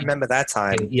 I remember that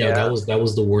time. Yeah, that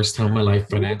was the worst time of my life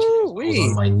financially. I was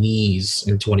on my knees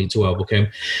in 2012. Okay,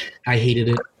 I hated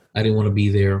it. I didn't want to be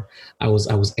there. I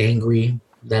was angry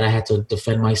that I had to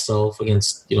defend myself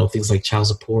against, you know, things like child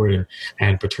support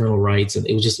and paternal rights. And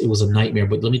it was a nightmare.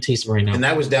 But let me tell you something right now. And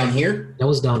that was down here? That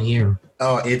was down here.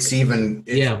 Oh, it's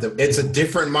a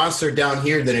different monster down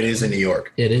here than it is in New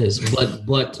York. It is.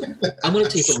 But I'm going to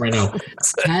tell you something right now.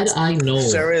 Had I known.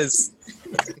 Sure is.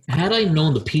 Had I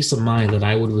known the peace of mind that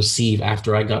I would receive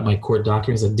after I got my court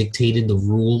documents that dictated the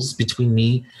rules between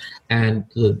me and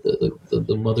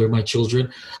the mother of my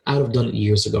children, I would have done it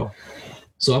years ago.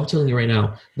 So I'm telling you right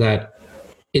now that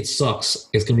it sucks.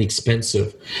 It's going to be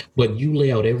expensive. But you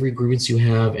lay out every grievance you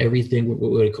have, everything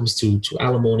when it comes to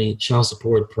alimony, child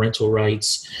support, parental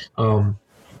rights,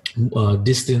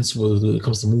 distance when it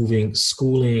comes to moving,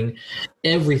 schooling,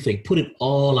 everything. Put it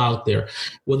all out there.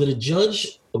 Whether the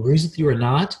judge agrees with you or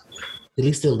not, at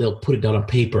least they'll put it down on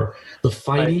paper. The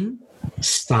fighting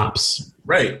stops.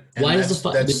 Right. And Why is the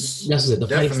fight? That's it. The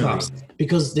fight stops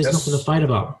because there's nothing to fight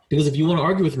about. Because if you want to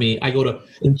argue with me, I go to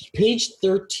page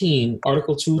 13,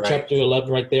 Article 2, Chapter 11,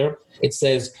 right there. It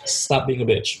says, "Stop being a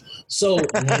bitch." So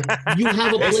you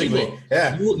have a playbook.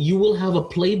 Yeah. You will have a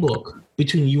playbook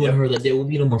between you and her that there will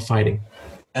be no more fighting.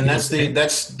 And that's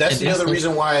the other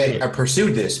reason why I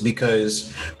pursued this,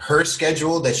 because her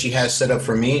schedule that she has set up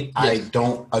for me, I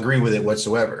don't agree with it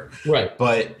whatsoever. Right.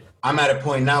 But I'm at a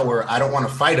point now where I don't want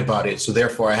to fight about it, so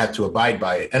therefore I have to abide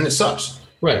by it. And it sucks.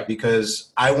 Right.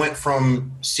 Because I went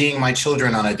from seeing my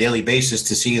children on a daily basis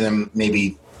to seeing them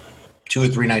maybe 2 or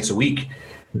 3 nights a week.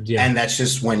 Yeah. And that's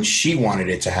just when she wanted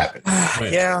it to happen.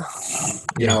 Right. Yeah.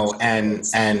 You know, and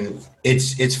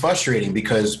it's frustrating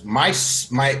because my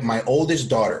oldest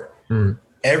daughter,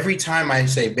 every time I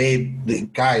say,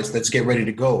 "Babe, guys, let's get ready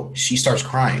to go," she starts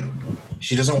crying.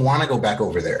 She doesn't want to go back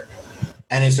over there.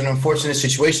 And it's an unfortunate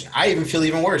situation. I even feel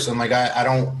even worse. I'm like, I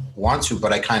don't want to,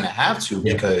 but I kind of have to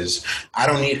because I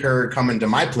don't need her coming to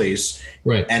my place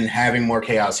and having more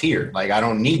chaos here. Like, I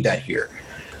don't need that here.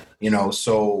 You know,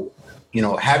 so, you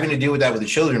know, having to deal with that with the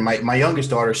children. My youngest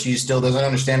daughter, she still doesn't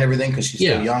understand everything because she's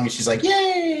still young. And she's like,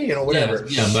 yay, you know, whatever.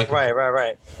 Yeah,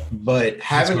 right. But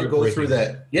having to go through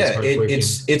that,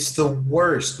 it's the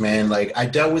worst, man. Like, I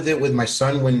dealt with it with my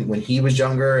son when he was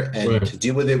younger, and to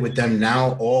deal with it with them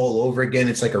now all over again,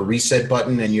 it's like a reset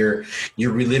button, and you're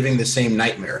reliving the same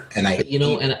nightmare. And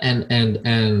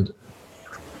and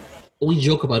we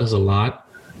joke about this a lot,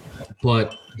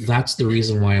 but that's the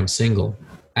reason why I'm single.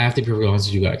 I have to be perfectly honest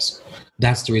with you guys.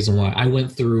 That's the reason why I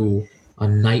went through a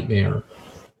nightmare.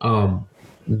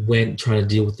 When trying to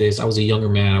deal with this, I was a younger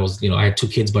man. I had 2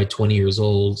 kids by 20 years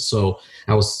old, so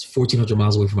I was 1,400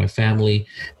 miles away from my family.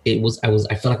 I felt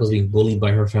like I was being bullied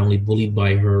by her family, bullied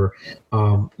by her.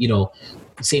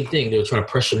 Same thing. They were trying to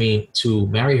pressure me to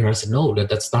marry her. I said, no,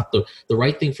 that's not the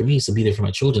right thing for me is to be there for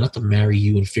my children, not to marry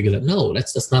you and figure that. No,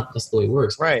 that's the way it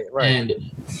works. Right. And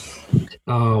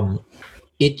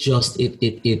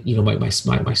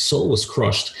my soul was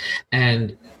crushed,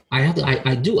 and I have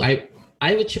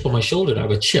a chip on my shoulder. I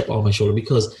have a chip on my shoulder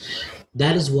because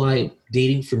that is why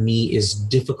dating for me is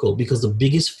difficult, because the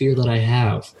biggest fear that I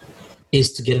have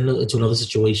is to get into another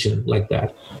situation like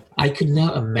that. I could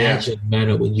not imagine,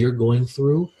 man, what you're going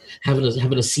through, having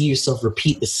to see yourself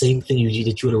repeat the same thing that you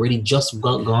had already just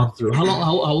gone through.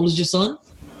 How old is your son?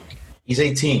 He's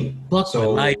 18. Fuck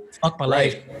my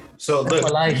life. So look,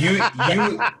 you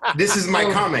this is my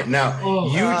comment. Now,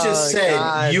 you just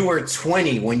said you were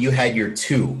 20 when you had your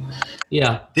 2.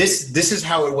 Yeah. This is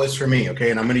how it was for me,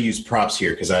 okay? And I'm going to use props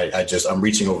here because I'm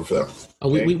reaching over for them.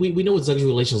 Okay? We know what sexual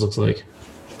relations looks like.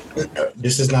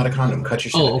 This is not a condom. Cut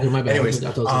your shit. Oh, okay, my bad. Anyways,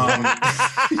 No,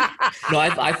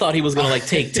 I thought he was gonna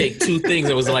take 2 things.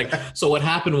 It was like, so what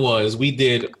happened was we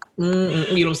did, you know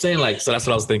what I'm saying? Like, so that's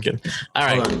what I was thinking. All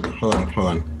right. Hold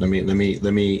on. Let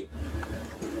me.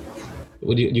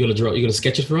 What you gonna draw? You gonna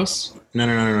sketch it for us? No.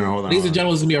 Hold on. Ladies and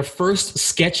gentlemen, this is gonna be our first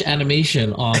sketch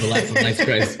animation on The Life of Nice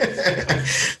Christ.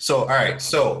 So, all right.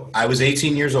 So I was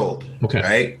 18 years old. Okay.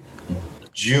 Right.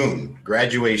 June,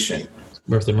 graduation.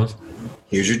 Birthday month.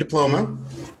 Here's your diploma.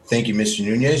 Thank you, Mr.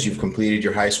 Nunez. You've completed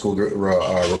your high school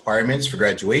requirements for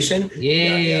graduation.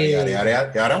 Yay.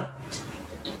 Yada.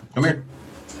 Come here.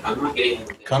 I'm not getting.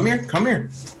 Come here.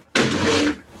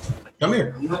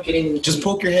 I'm not getting. Just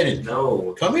poke your head in.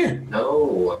 No. Come here.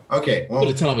 No. Okay. I'm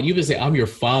gonna tell him. You can say, "I'm your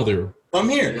father." Come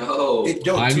here. No.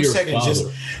 I'm 2 your seconds. father. Just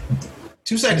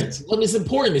 2 seconds. Well, it's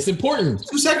important.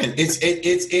 2 seconds.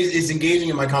 It's engaging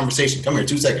in my conversation. Come here.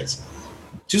 2 seconds.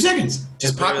 2 seconds.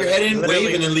 Just pop your head in,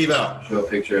 wave, and then leave out. Show a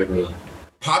picture of me.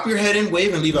 Pop your head in,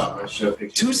 wave, and leave out. Show a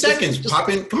picture. 2 seconds. Pop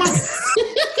in. Come on.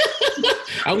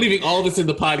 I'm leaving all this in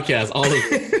the podcast. All of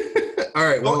All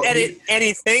right. Well, Don't edit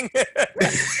anything.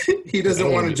 he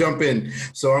doesn't want to jump in,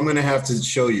 so I'm going to have to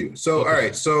show you. So, all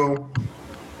right. So,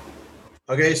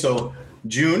 so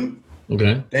June.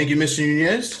 Okay. Thank you, Mr.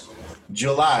 Nunez.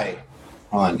 July.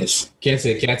 On it's Can't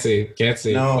say.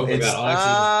 No, oh it's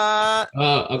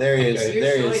there he is. You're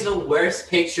There he showing is. the worst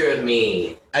picture of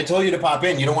me. I told you to pop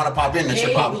in. You don't want to pop in. That's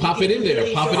your Hey, pop. Pop it in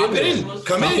there. Pop it in.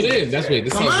 Come Pop in. it in. That's right.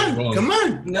 This Come sounds on. wrong. Come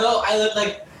on. No, I look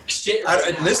like shit.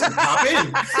 Listen, pop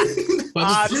in.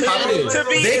 Pop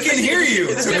it in. They can hear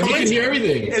you. Yeah, we can hear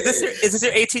everything. Is this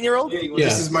your 18-year-old? Yeah.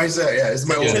 This is my set. Yeah, it's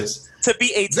my oldest. To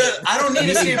be 18. I don't need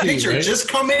to see a picture. Right? Just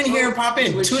come in here and pop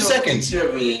in. 2 seconds.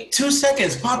 2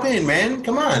 seconds. Pop in, man.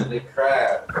 Come on. Holy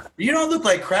crap. You don't look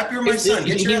like crap. You're my son.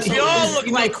 Get your ass We over all here. look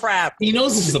like crap. He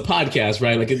knows this is a podcast,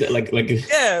 right? Like.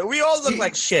 Yeah, we all look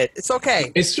like shit. It's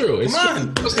okay. It's true. It's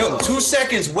Come on. Yo, 2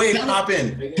 seconds. Wait, pop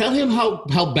in. Tell him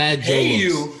how bad Joe Hey, looks.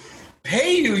 you.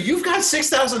 pay you? You've got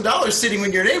 $6,000 sitting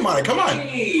with your name on it. Come on.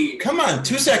 Hey. Come on.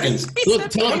 2 seconds. Look,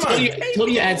 tell Come on.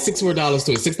 you add $6 more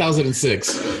to it.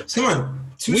 6,006. Come on.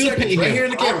 2 We'll seconds. pay Right him. here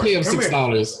in the I'll camera. pay him Come here.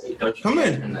 $6. Don't you Come in.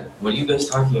 understand that? What are you guys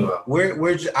talking about?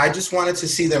 I just wanted to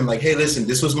see them like, hey, listen,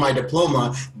 this was my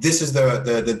diploma. This is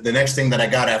the next thing that I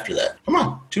got after that. Come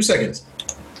on. 2 seconds.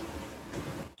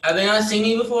 Have they not seen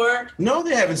me before? No,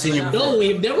 they haven't seen you before. No,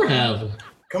 we never have.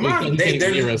 Come Wait, on. you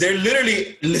can't hear us. They're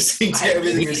literally listening to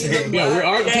everything you're saying. Yeah, we're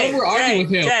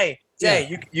arguing with him.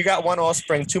 Jay, you got one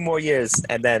offspring, 2 more years,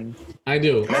 and then I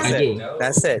do. that's I it. do.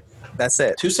 That's it. That's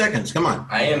it. 2 seconds. Come on.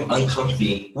 I am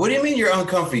uncomfy. What do you mean you're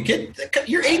uncomfy?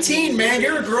 You're 18, man.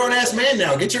 You're a grown-ass man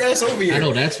now. Get your ass over here. I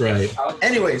know that's right.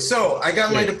 Anyway, so I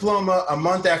got my diploma. A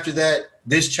month after that,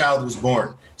 this child was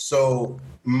born. So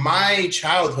my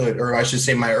childhood, or I should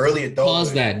say my early adulthood.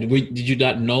 Pause that. Did you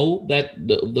not know that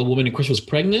the woman in question was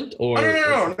pregnant? Or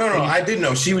No. I did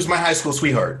know. She was my high school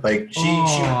sweetheart. Like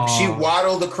she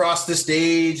waddled across the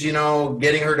stage, you know,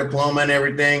 getting her diploma and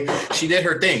everything. She did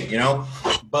her thing, you know.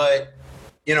 But,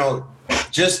 you know,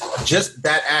 just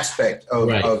that aspect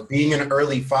of being an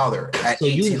early father at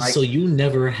 18. So you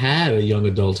never had a young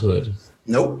adulthood?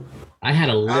 Nope. I had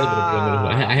a little bit of young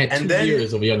adulthood. I had 2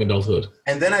 years of young adulthood.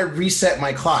 And then I reset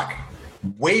my clock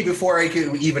way before I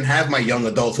could even have my young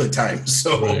adulthood time.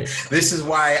 So This is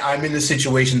why I'm in the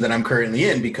situation that I'm currently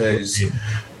in, because,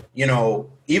 you know,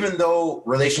 even though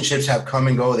relationships have come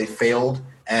and go, they failed.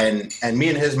 And me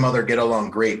and his mother get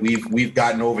along great. We've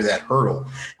gotten over that hurdle.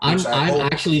 I'm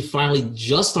actually finally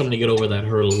just starting to get over that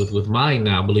hurdle with mine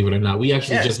now, believe it or not. We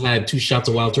actually just had 2 shots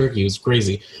of wild turkey. It was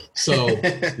crazy. So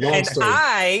long story.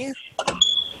 I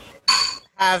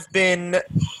have been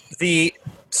the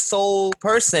sole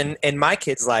person in my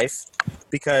kid's life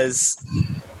because,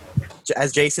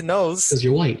 as Jason knows, because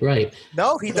you're white, right?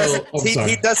 No, he doesn't.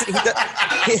 He doesn't.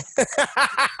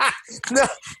 No,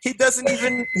 he doesn't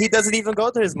even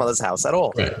go to his mother's house at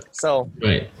all. Right. So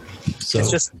it's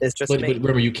just. But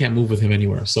remember, you can't move with him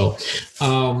anywhere. So,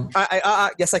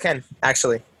 yes, I can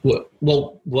actually.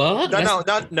 Well, what?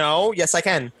 No. Yes, I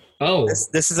can. Oh,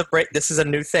 this is a break. This is a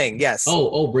new thing. Yes.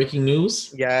 Oh, breaking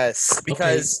news. Yes,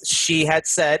 because she had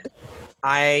said,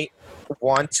 "I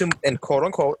want to," and quote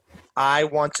unquote, "I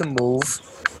want to move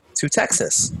to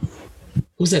Texas."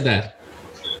 Who said that?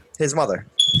 His mother.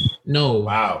 No.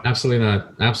 Wow. Absolutely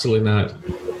not. Absolutely not.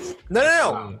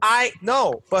 No.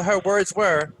 No. But her words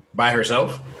were by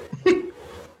herself.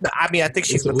 I mean, I think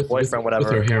she's with the boyfriend, whatever.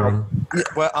 With her harem.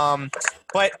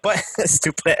 But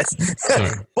stupid ass.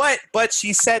 but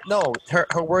she said no.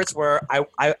 Her words were, I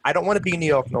don't want to be in New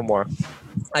York no more.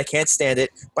 I can't stand it.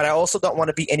 But I also don't want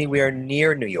to be anywhere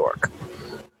near New York.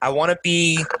 I want to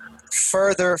be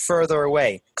further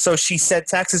away. So she said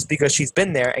Texas because she's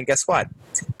been there. And guess what?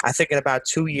 I think in about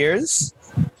 2 years,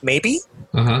 maybe,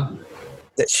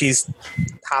 that she's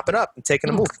hopping up and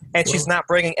taking a move. And she's not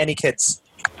bringing any kids.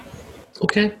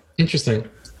 Okay, interesting.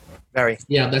 Very.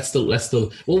 Yeah, that's the.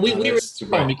 Well, we were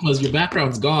because your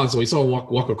background's gone, so we saw him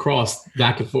walk across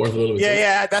back and forth a little bit.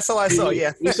 Yeah, that's all I saw.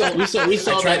 Yeah, we saw.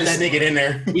 I tried to sneak it in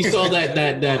there. We saw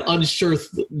that unsure,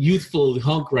 youthful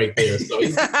hunk right there. So,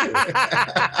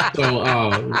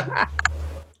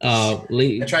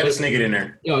 I tried to sneak it in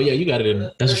there. Oh yeah, you got it in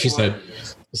there. That's what she said.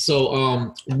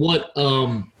 So, what?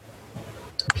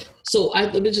 So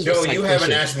let me just. Joe, you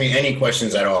haven't asked me any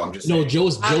questions at all. I'm just no. Joe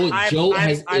is. I'm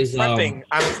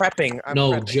prepping.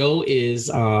 Joe is.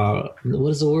 What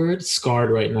is the word?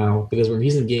 Scarred right now because when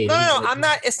he's engaged. No, I'm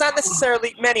not. It's not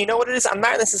necessarily. Man, you know what it is? I'm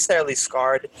not necessarily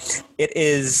scarred. It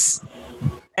is.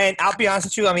 And I'll be honest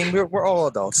with you. I mean, we're all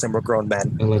adults and we're grown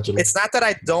men. Allegedly. It's not that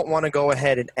I don't want to go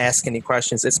ahead and ask any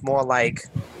questions. It's more like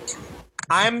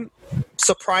I'm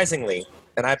surprisingly.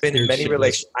 And I've been in many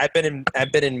relationships. I've been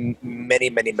in many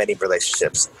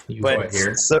relationships. But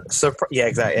yeah,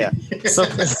 exactly. Yeah. So,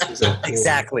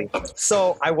 exactly.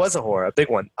 So I was a whore, a big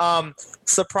one.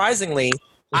 Surprisingly,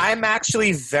 I'm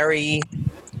actually very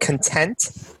content,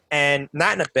 and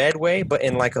not in a bad way, but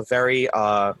in like a very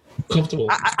comfortable.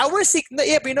 I want to see.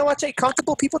 Yeah, but you know what, Jay?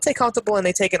 Comfortable people take comfortable and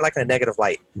they take it like in a negative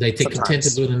light. They take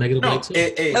contented in a negative light too.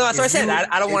 No, that's what I said.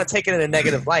 I don't want to take it in a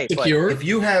negative light. But if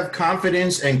you have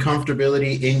confidence and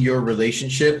comfortability in your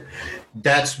relationship,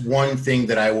 that's one thing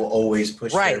that I will always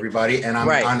push to everybody. And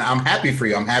I'm happy for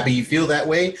you. I'm happy you feel that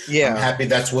way. Yeah. I'm happy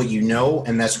that's what you know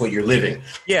and that's what you're living.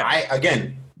 Yeah.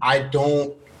 I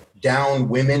don't down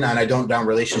women and I don't down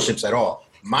relationships at all.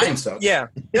 Mine sucks. Yeah.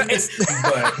 It's,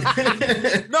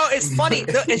 no, it's funny.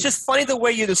 It's just funny the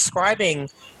way you're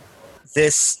describing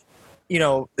this,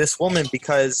 this woman,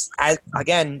 because I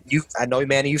know,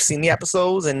 Manny, you've seen the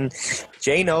episodes and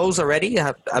Jay knows already.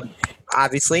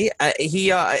 obviously.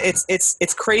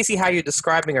 It's crazy how you're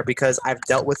describing her because I've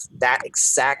dealt with that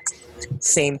exact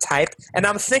same type. And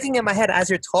I'm thinking in my head as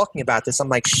you're talking about this, I'm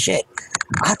like, shit,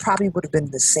 I probably would have been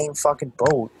in the same fucking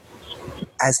boat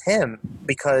as him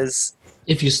because...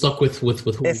 If you stuck with who?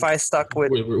 If I stuck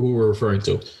with who we're referring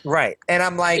to, right? And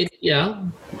I'm like,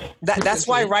 that's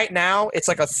why right now it's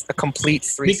like a complete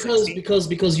 360.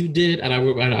 Because you did, and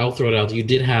I'll throw it out. You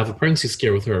did have a pregnancy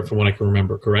scare with her, from what I can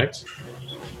remember. Correct?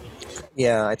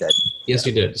 Yeah, I did. Yes,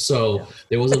 you did. So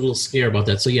there was a little scare about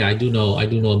that. So yeah, I do know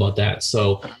about that.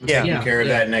 So taking care of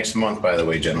that next month, by the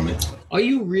way, gentlemen. Are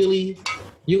you really?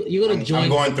 You gonna join? I'm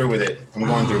going through with it.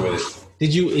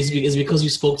 Did you? Is it because you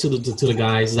spoke to the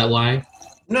guys? Is that why?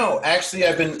 No, actually,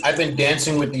 I've been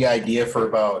dancing with the idea for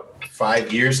about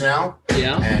 5 years now.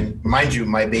 Yeah. And mind you,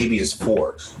 my baby is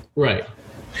 4. Right. Okay.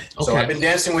 So I've been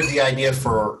dancing with the idea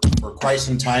for quite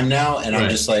some time now, and I'm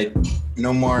just like,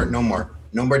 no more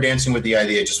dancing with the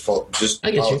idea. Just follow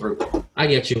through. I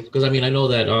get you, because I mean I know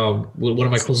that one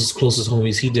of my closest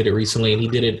homies, he did it recently, and he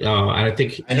did it. I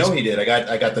think I know he did.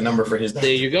 I got the number for his.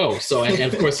 There you go. So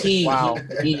and of course he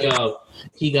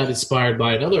he got inspired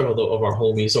by another of our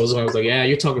homies. So I was like, yeah,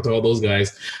 you're talking to all those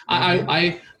guys.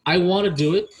 I want to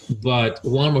do it, but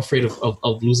one, I'm afraid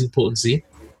of losing potency.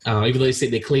 Even though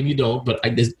they claim you don't, but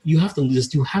you have to lose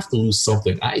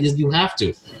something. You have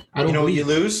to. I don't. You know what you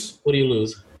lose? What do you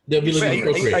lose? They'll be looking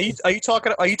procreate. Are you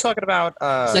talking about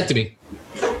vasectomy?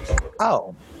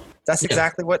 Oh, that's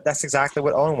exactly what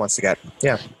Owen wants to get.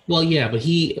 Yeah. Well, yeah, but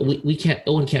we can't.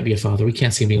 Owen can't be a father. We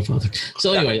can't see him being a father.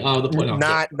 So anyway, the point.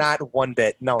 Not one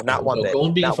bit. No, not one bit.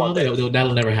 Owen being a father,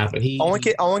 that'll never happen.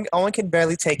 Owen can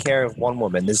barely take care of one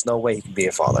woman. There's no way he can be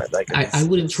a father. Like I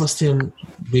wouldn't trust him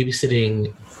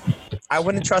babysitting. I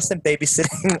wouldn't trust him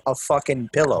babysitting a fucking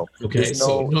pillow. Okay,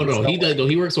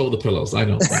 he works over the pillows. I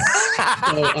know.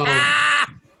 No.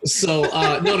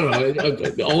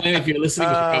 Owen, if you're listening,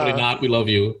 which you're probably not, we love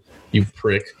you, you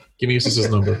prick. Give me your sister's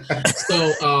number.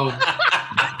 So,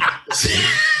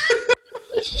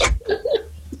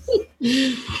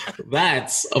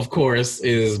 that, of course,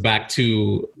 is back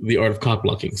to the art of cock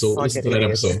blocking. So listen to that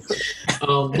episode.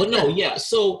 But no, yeah.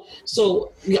 So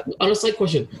on a side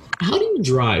question, how do you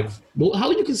drive? Well, how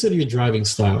would you consider your driving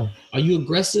style? Are you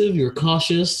aggressive? You're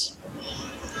cautious?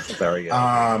 Very good.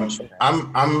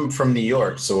 I'm from New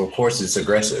York, so of course it's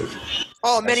aggressive.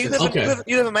 Oh man, you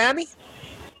live in Miami?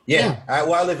 Yeah. I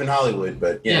live in Hollywood,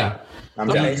 but yeah.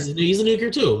 He's a New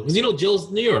Yorker too, because you know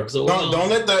Joe's New York. So don't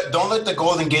let the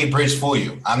Golden Gate Bridge fool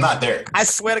you. I'm not there. I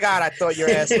swear to God, I thought your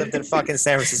ass lived in fucking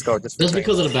San Francisco. Just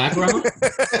because of the background.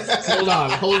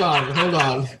 Hold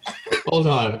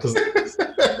on, because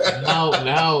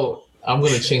now I'm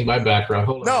gonna change my background.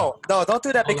 Hold on. No, don't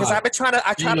do that because I've been trying to.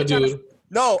 I've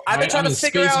been trying to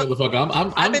figure out.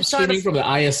 I'm streaming from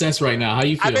the ISS right now. How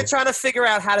you feel? I've been trying to figure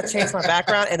out how to change my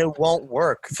background, and it won't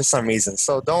work for some reason.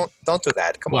 So don't do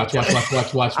that. Come on.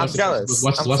 Watch. I'm jealous.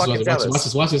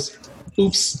 Watch this.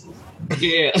 Oops.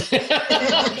 Yeah.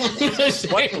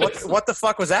 What the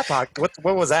fuck was that?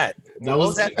 What was that?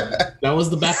 That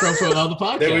was the background for another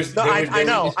podcast. I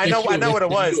know what it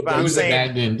was, but I'm saying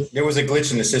abandoned. There was a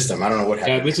glitch in the system. I don't know what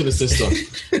happened. Yeah, glitch in the system.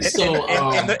 So,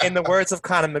 in the words of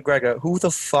Conor McGregor, who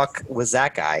the fuck was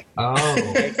that guy?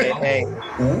 AKA.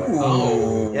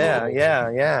 Oh. Yeah.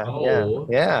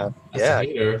 That's a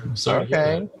hater. I'm sorry.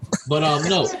 Okay. But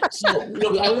no. So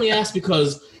I only asked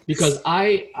because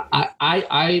I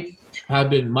have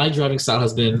been, my driving style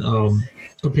has been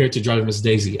compared to driving Miss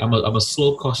Daisy. I'm a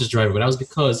slow, cautious driver, but that was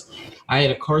because I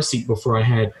had a car seat before I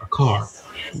had a car.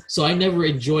 So I never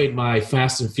enjoyed my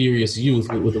fast and furious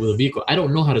youth with a vehicle. I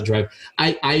don't know how to drive.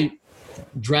 I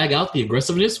drag out the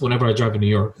aggressiveness whenever I drive in New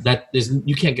York.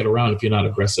 You can't get around if you're not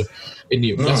aggressive in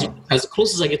New York. That's as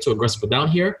close as I get to aggressive. But down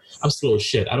here, I'm slow as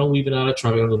shit. I don't weave it out of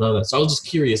traffic. I don't do none of that. So I was just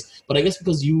curious. But I guess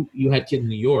because you had kids in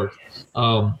New York,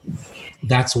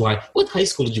 that's why. What high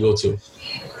school did you go to?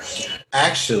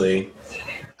 Actually,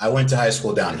 I went to high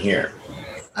school down here.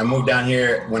 I moved down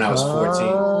here when I was 14.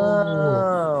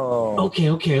 Oh.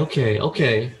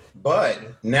 Okay. But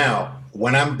now,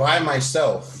 when I'm by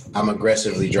myself, I'm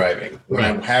aggressively driving. When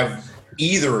I have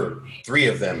either 3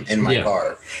 of them in my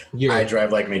car, I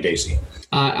drive like Miss Daisy.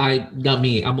 Not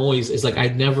me. I'm always. It's like I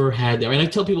never had that. And I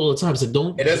tell people all the time. I said,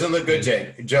 don't. It doesn't look good,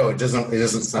 Joe. It doesn't.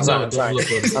 I'm sorry.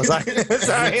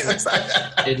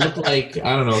 It looked like,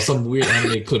 I don't know, some weird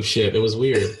anime clip shit. It was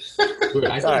weird.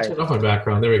 I turned off my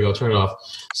background. There we go. Turn it off.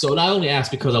 So I only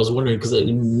asked because I was wondering because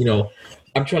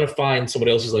I'm trying to find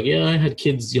somebody else who's like, yeah, I had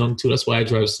kids young too. That's why I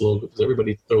drive slow because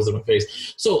everybody throws it in my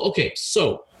face. So okay,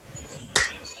 so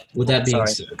With that being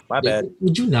Sorry. said, My bad.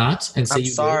 Would you not? And say I'm you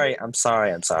did? sorry. I'm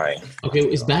sorry. Okay,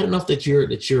 it's bad enough that you're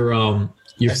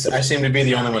I seem to be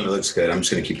the only one that looks good. I'm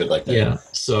just gonna keep it like that. yeah.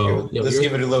 So Let's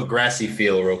give it a little grassy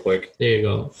feel real quick. there you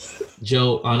go,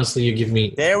 Joe. Honestly, you give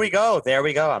me. There we go.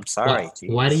 I'm sorry.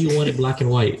 Why do you want it black and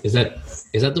white? Is that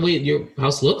the way your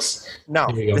house looks? No,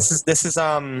 There we go. this is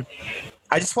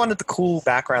I just wanted the cool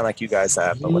background like you guys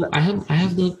have. But whatever. I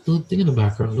have the thing in the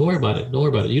background. Don't worry about it.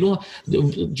 You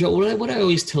don't, Joe. What I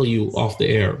always tell you off the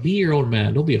air: be your own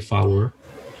man. Don't be a follower.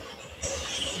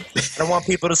 I don't want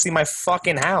people to see my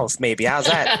fucking house. Maybe how's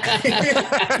that?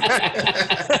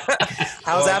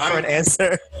 How's that for an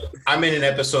answer? I'm in an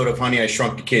episode of Honey, I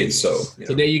Shrunk the Kids, so.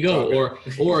 So there you go.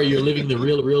 Or you're living the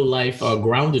real life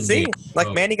grounded. See, game.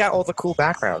 like Manny got all the cool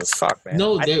backgrounds. Fuck, man.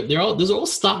 No, those are all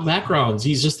stock backgrounds.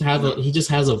 He just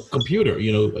has a computer.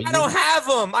 You know. I don't have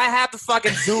them. I have the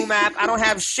fucking Zoom app. I don't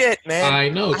have shit, man. I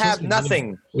know. I have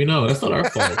nothing. We know. That's not our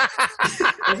fault.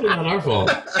 Definitely not our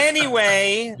fault.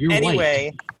 Anyway,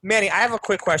 White. Manny, I have a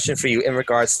quick question for you in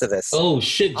regards to this. Oh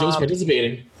shit, Joe's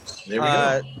participating. There we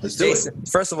go. Let's do Jason, it.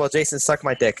 first of all, Jason, suck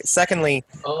my dick. Secondly,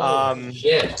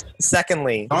 Shit.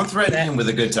 Don't threaten him with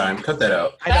a good time. Cut that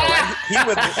out. I know, right?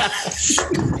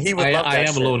 He would love that I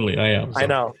am shit. lonely. I am. I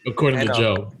know. According to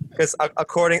Joe. Because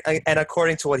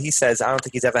according to what he says, I don't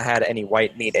think he's ever had any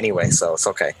white meat anyway, so it's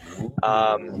okay.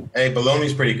 Hey,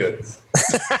 bologna's pretty good.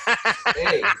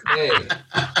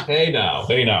 Hey now.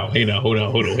 Hold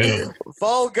on.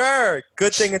 Vulgar.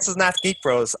 Good thing it's not Geek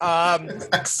Bros.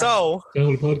 So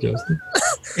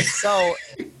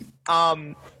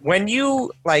when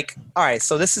you all right,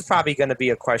 so this is probably going to be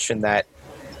a question that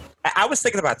I was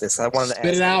thinking about this. I wanted to spit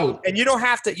ask it out. And you don't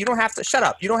have to shut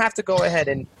up. You don't have to go ahead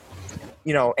and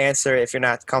answer if you're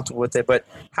not comfortable with it. But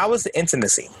how was the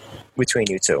intimacy between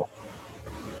you two?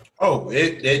 Oh,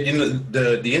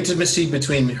 the intimacy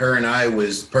between her and I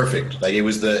was perfect. Like it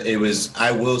was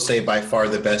I will say by far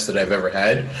the best that I've ever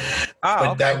had.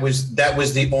 But that was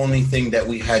the only thing that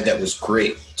we had that was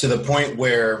great, to the point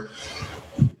where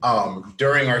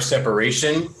during our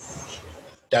separation,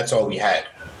 that's all we had.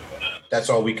 That's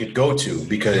all we could go to,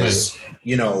 because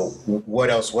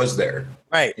what else was there?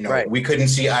 Right. We couldn't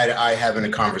see eye to eye having a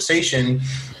conversation.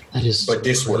 That is but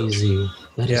this crazy. worked.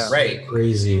 That is right.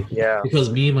 Crazy. Yeah. Because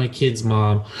me and my kid's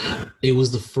mom, it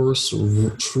was the first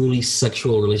truly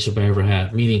sexual relationship I ever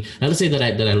had. Meaning, not to say that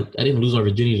I didn't lose my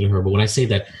virginity to her, but when I say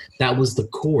that was the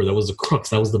core, that was the crux,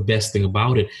 that was the best thing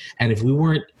about it. And if we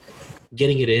weren't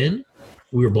getting it in,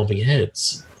 we were bumping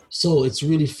heads. So it's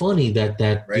really funny that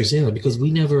you're saying that, because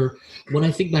we never. When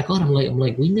I think back on, I'm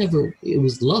like, we never. It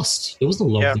was lust. It wasn't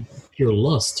love. Yeah. Pure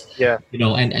lust. Yeah.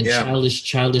 And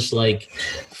childish like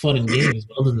fun and games.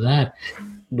 But other than that,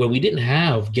 when we didn't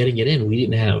have getting it in, we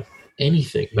didn't have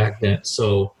anything back then.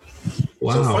 So,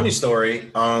 wow. So funny story.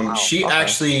 She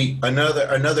actually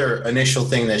another initial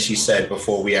thing that she said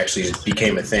before we actually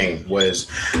became a thing was,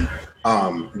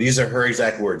 these are her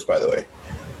exact words, by the way.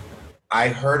 I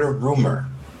heard a rumor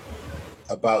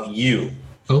about you.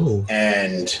 Oh.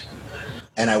 And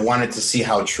I wanted to see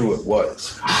how true it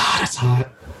was. That's hot.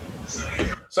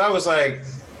 So I was like,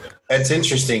 that's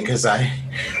interesting, because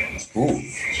who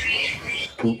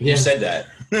said that?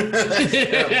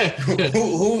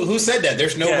 who said that?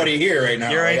 There's nobody here right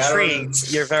now. You're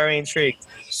intrigued. You're very intrigued.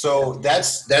 So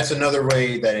that's another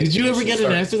way that. Did you ever get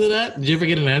an answer to that? Did you ever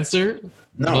get an answer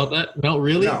about that? No,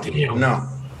 really? No.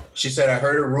 She said, I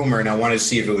heard a rumor and I wanted to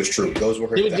see if it was true. Those were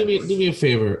her words. Do me a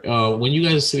favor. When you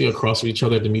guys sit across from each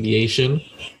other at the mediation,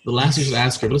 the last you should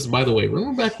ask her, listen, by the way,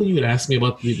 remember back when you would ask me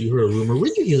about you heard a rumor? Where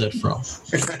did you hear that from?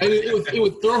 I mean, it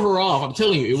would throw her off. I'm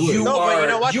telling you, it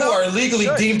would. You are legally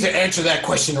deemed to answer that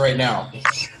question right now.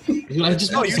 I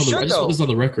just want this on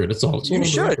the record. That's all. You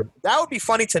should. That would be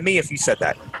funny to me if you said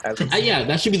that. Yeah,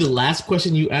 that should be the last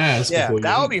question you ask. Yeah,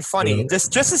 that would be funny.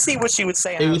 Just to see what she would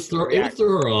say. It would throw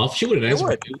her off. She wouldn't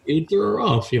answer. It would throw her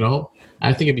off.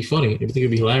 I think it'd be funny. I think it'd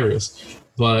be hilarious.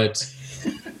 But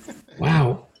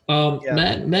wow,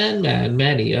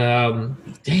 Manny,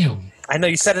 damn. I know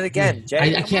you said it again,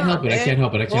 Jay. I can't help it. I can't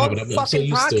help it. I'm so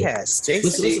used to it.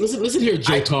 Listen here,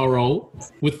 Jay Taro,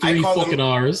 with 3 fucking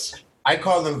R's. I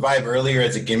called him Vibe earlier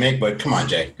as a gimmick, but come on,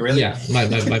 Jay. Really? Yeah, my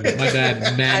bad,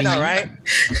 Manny. I know, right?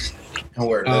 Don't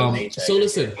worry. So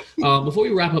listen, before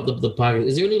we wrap up the podcast,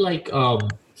 is there any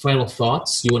final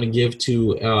thoughts you want to give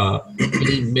to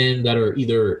any men that are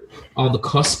either on the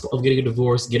cusp of getting a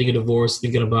divorce, thinking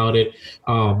about it,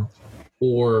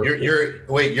 or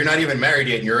you're not even married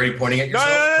yet and you're already pointing at yourself?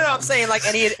 No. I'm saying like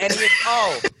any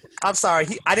I'm sorry.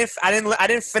 I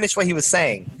didn't finish what he was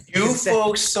saying. You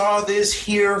folks saw this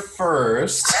here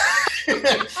first.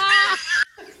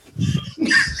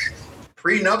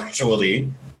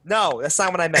 prenuptially. No, that's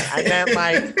not what I meant. I meant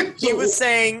like he was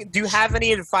saying, "Do you have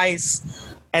any advice?"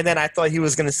 And then I thought he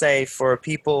was going to say for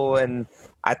people, and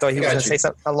I thought he was going to say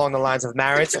something along the lines of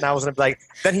marriage, and I was going to be like.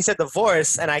 Then he said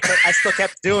divorce, and I still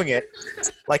kept doing it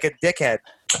like a dickhead.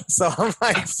 So I'm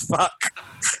like, fuck.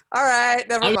 All right,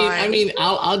 never mind. I mean,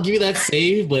 I'll give you that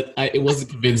save, but it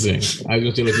wasn't convincing. I just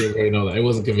want to let you know that it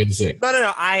wasn't convincing.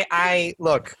 No. I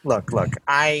look.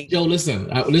 Yo,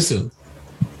 listen.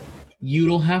 You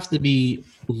don't have to be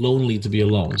lonely to be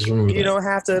alone. Just remember that. You don't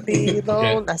have to be alone.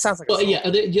 Okay. That sounds like. Well, yeah.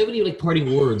 Do you have any like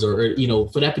parting words, or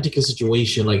for that particular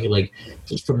situation, like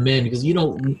for men? Because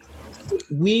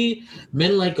we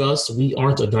men like us, we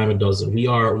aren't a dime a dozen. We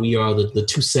are the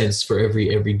 2 cents for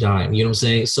every dime. You know what I'm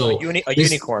saying? So a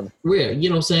unicorn. Yeah, you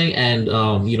know what I'm saying? And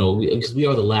because we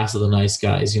are the last of the nice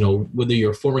guys. Whether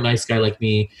you're a former nice guy like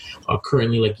me, or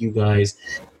currently like you guys.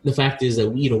 The fact is that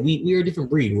we are a different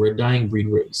breed. We're a dying breed.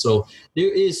 So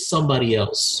there is somebody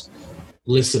else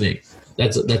listening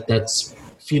that's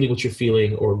feeling what you're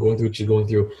feeling or going through what you're going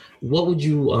through. What would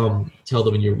you tell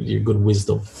them in your good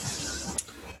wisdom?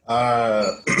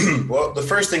 Well, the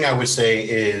first thing I would say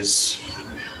is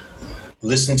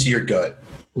listen to your gut.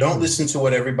 Don't listen to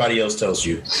what everybody else tells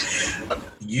you.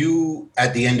 You,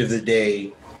 at the end of the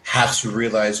day, have to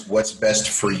realize what's best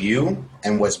for you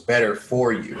and what's better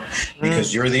for you,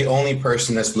 because you're the only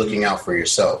person that's looking out for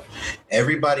yourself.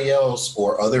 Everybody else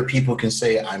or other people can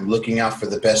say, I'm looking out for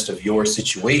the best of your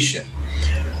situation.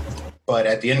 But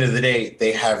at the end of the day,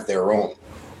 they have their own.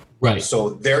 Right.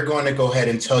 So they're going to go ahead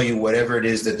and tell you whatever it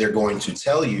is that they're going to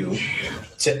tell you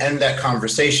to end that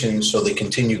conversation so they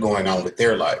continue going on with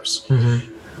their lives.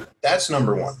 Mm-hmm. That's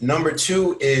number one. Number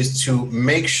two is to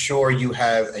make sure you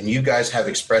have, and you guys have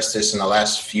expressed this in the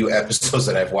last few episodes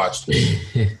that I've watched,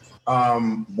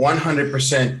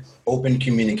 100% open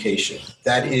communication.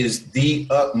 That is the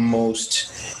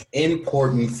utmost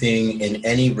important thing in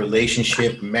any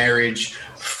relationship, marriage,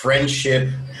 friendship,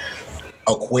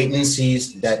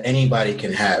 acquaintances that anybody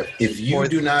can have. If you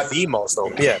do not, the most,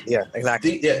 though. Yeah,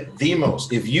 exactly. The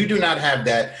most. If you do not have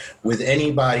that with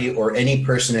anybody or any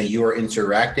person that you are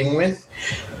interacting with,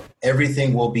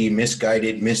 everything will be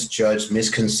misguided, misjudged,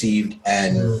 misconceived,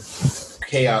 and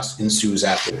chaos ensues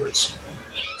afterwards.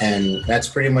 And that's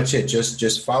pretty much it.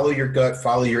 Just follow your gut,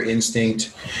 follow your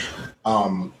instinct.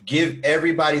 Give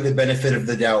everybody the benefit of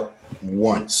the doubt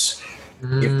once.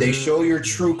 If they show your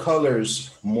true colors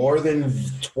more than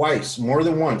once,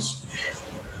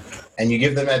 and you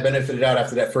give them that benefit of the doubt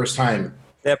after that first time,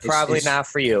 they're probably not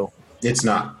for you. It's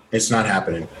not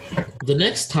happening. The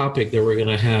next topic that we're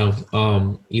going to have,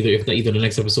 either the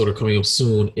next episode or coming up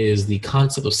soon, is the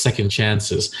concept of second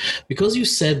chances. Because you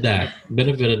said that,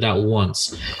 benefit of the doubt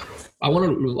once, I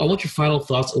want your final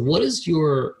thoughts. What is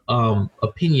your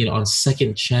opinion on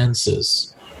second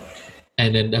chances?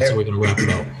 And then that's how we're going to wrap it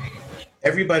up.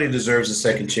 Everybody deserves a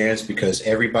second chance because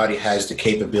everybody has the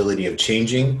capability of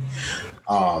changing.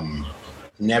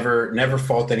 Never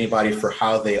fault anybody for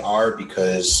how they are,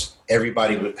 because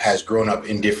everybody has grown up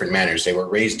in different manners. They were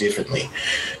raised differently.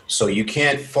 So you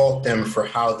can't fault them for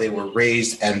how they were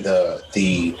raised and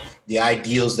the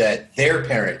ideals that their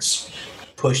parents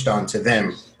pushed onto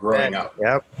them growing up.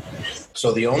 Yep.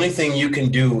 So the only thing you can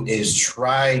do is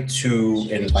try to,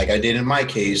 and like I did in my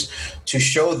case, to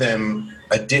show them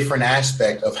a different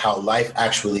aspect of how life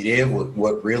actually is,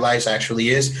 what real life actually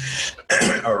is,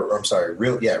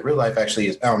 real life actually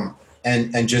is,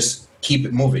 and just keep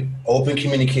it moving. Open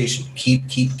communication.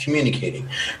 Keep communicating.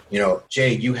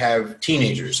 Jay, you have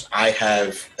teenagers. I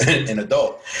have an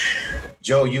adult.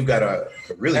 Joe, you've got a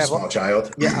really small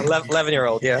child. Yeah,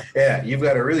 11-year-old, yeah. Yeah, you've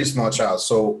got a really small child.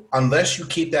 So unless you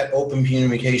keep that open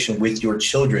communication with your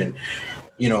children,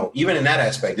 even in that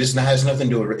aspect, this has nothing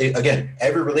to do with, again,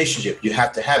 every relationship, you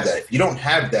have to have that. If you don't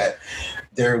have that,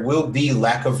 there will be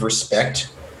lack of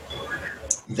respect,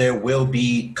 there will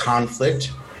be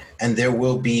conflict, and there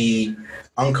will be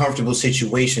uncomfortable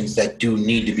situations that do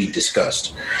need to be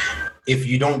discussed. If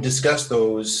you don't discuss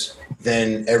those,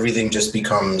 then everything just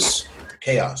becomes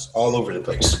chaos all over the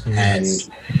place. And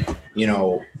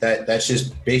that's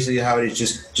just basically how it is.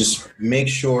 Just make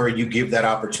sure you give that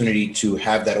opportunity to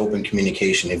have that open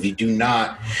communication. If you do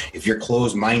not, if you're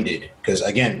closed-minded, because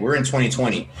again, we're in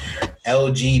 2020,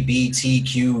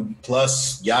 LGBTQ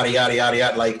plus yada yada yada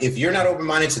yada. Like, if you're not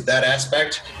open-minded to that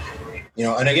aspect,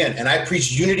 and again, and I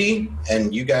preach unity.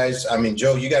 And you guys,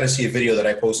 Joe, you got to see a video that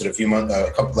I posted a month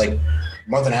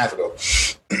and a half ago.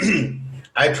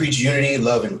 I preach unity,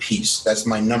 love, and peace. That's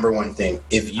my number one thing.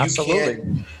 If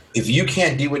you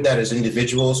can't deal with that as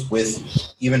individuals, with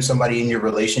even somebody in your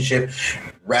relationship,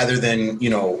 rather than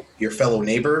your fellow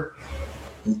neighbor,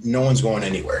 no one's going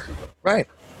anywhere. Right.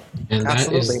 And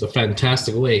Absolutely. that is a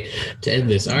fantastic way to end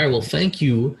this. All right. Well, thank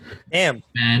you, Damn.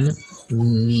 man.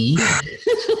 Me.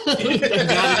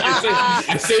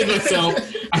 I saved myself.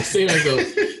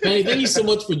 Manny, thank you so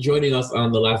much for joining us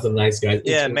on The Last of the Nice Guys.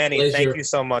 Yeah, It's a Manny, pleasure. thank you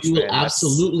so much. We will man.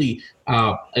 absolutely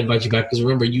invite you back because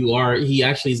remember, he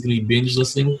actually is going to be binge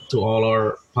listening to all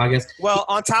our podcasts. Well,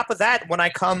 on top of that, when I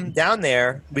come down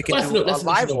there, we can do a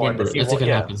live one. If you That's want. if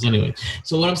it happens anyway.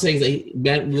 So what I'm saying is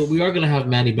that we are going to have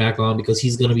Manny back on because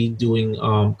he's going to be doing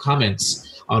comments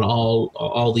on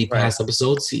all the past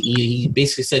episodes. He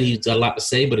basically said he's got a lot to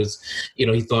say, but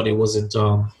he thought it wasn't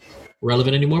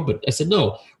relevant anymore. But I said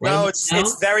no. No,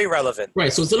 it's very relevant.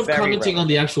 Right. So instead of commenting on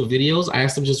the actual videos, I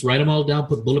asked him just write them all down,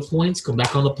 put bullet points, come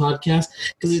back on the podcast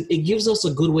because it gives us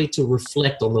a good way to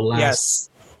reflect on the last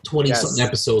 20-something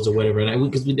episodes or whatever.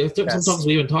 And because some topics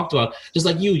we even talked about, just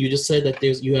like you just said that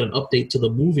you had an update to the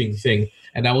moving thing,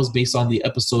 and that was based on the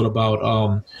episode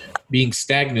about being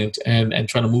stagnant and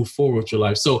trying to move forward with your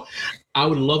life. So I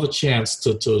would love a chance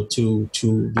to do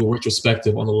a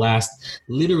retrospective on the last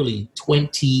literally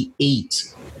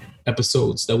 28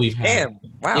 episodes that we've had. Damn.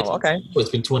 Wow. Yeah. Okay. It's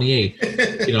been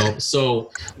 28. So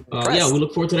we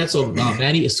look forward to that. So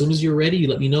Manny, as soon as you're ready, you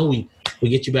let me know. We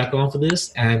get you back on for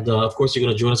this, and of course you're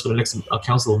going to join us for the next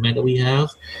council event that we have.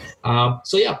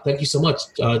 Thank you so much.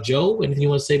 Joe, anything you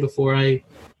want to say before I?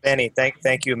 Manny,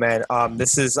 thank you, man.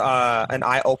 This is an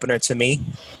eye opener to me,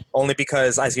 only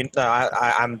because as you know,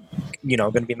 I'm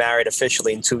going to be married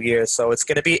officially in 2 years, so it's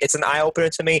an eye opener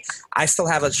to me. I still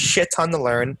have a shit ton to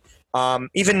learn.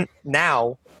 Even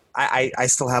now, I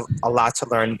still have a lot to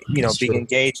learn. That's being true.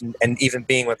 engaged and even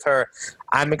being with her,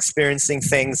 I'm experiencing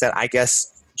things that I guess.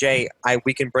 Jay,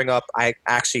 we can bring up. I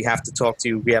actually have to talk to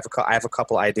you. I have a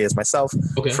couple ideas myself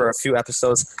for a few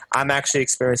episodes. I'm actually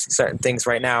experiencing certain things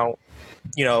right now.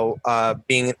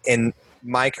 Being in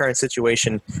my current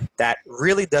situation that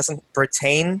really doesn't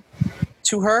pertain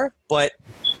to her, but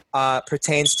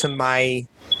pertains to my.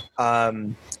 I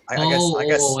guess. I know what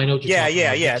you're talking about.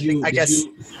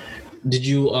 Did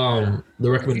you the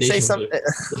recommendation? Say something.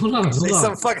 Hold on. Say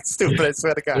something fucking stupid. I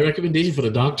swear to God. The recommendation for the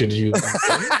doctor. Did you?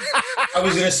 I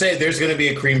was gonna say there's gonna be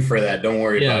a cream for that. Don't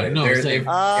worry about it. No, If there's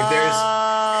God.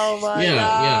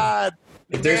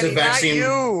 if there's a vaccine,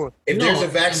 there's a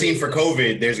vaccine for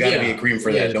COVID, there's got to be a cream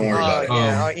for that. Don't worry about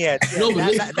it. No,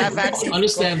 but that vaccine.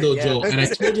 Understand though, Joe, and I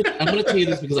told you, I'm going to tell you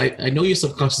this because I know you're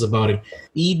subconscious about it.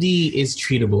 ED is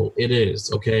treatable. It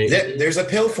is, okay? There's a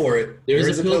pill for it. There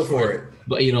is a pill for it.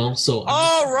 But, so.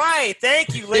 All right.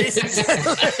 Thank you, ladies and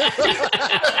gentlemen.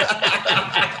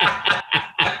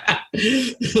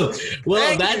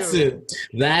 Well, that's it.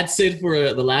 That's it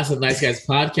for the Last of the Nice Guys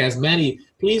podcast. Manny,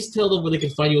 please tell them where they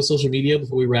can find you on social media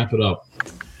before we wrap it up.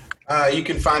 You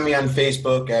can find me on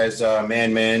Facebook as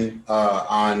Man.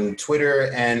 On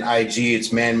Twitter and IG, it's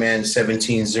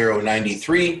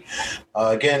ManMan17093.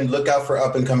 Again, look out for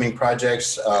up and coming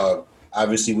projects.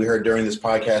 Obviously, we heard during this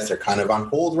podcast they're kind of on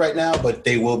hold right now, but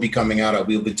they will be coming out.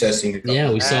 We'll be testing.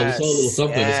 We saw a little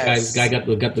something. This guy got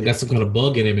some kind of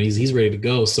bug in him, and he's ready to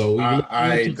go. So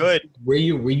good. Where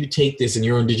you take this in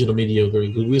your own digital media,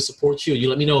 we'll support you. You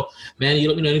let me know, man. You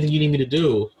let me know anything you need me to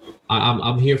do.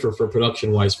 I'm here for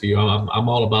production wise for you. I'm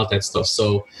all about that stuff.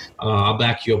 So I'll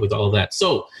back you up with all that.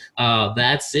 So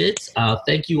that's it.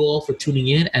 Thank you all for tuning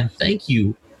in, and thank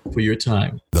you for your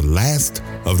time. The Last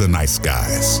of the Nice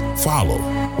Guys. Follow,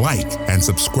 like, and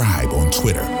subscribe on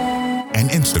Twitter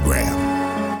and Instagram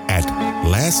at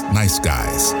Last Nice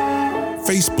Guys.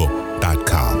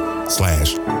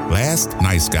 Facebook.com/Last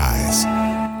Nice Guys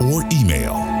or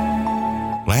email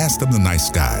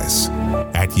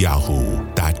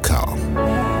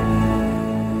lastoftheniceguys@yahoo.com.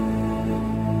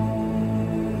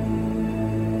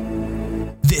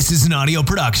 This is an audio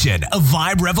production of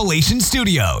Vibe Revelation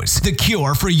Studios, the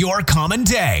cure for your common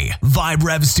day.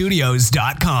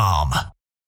 VibeRevStudios.com.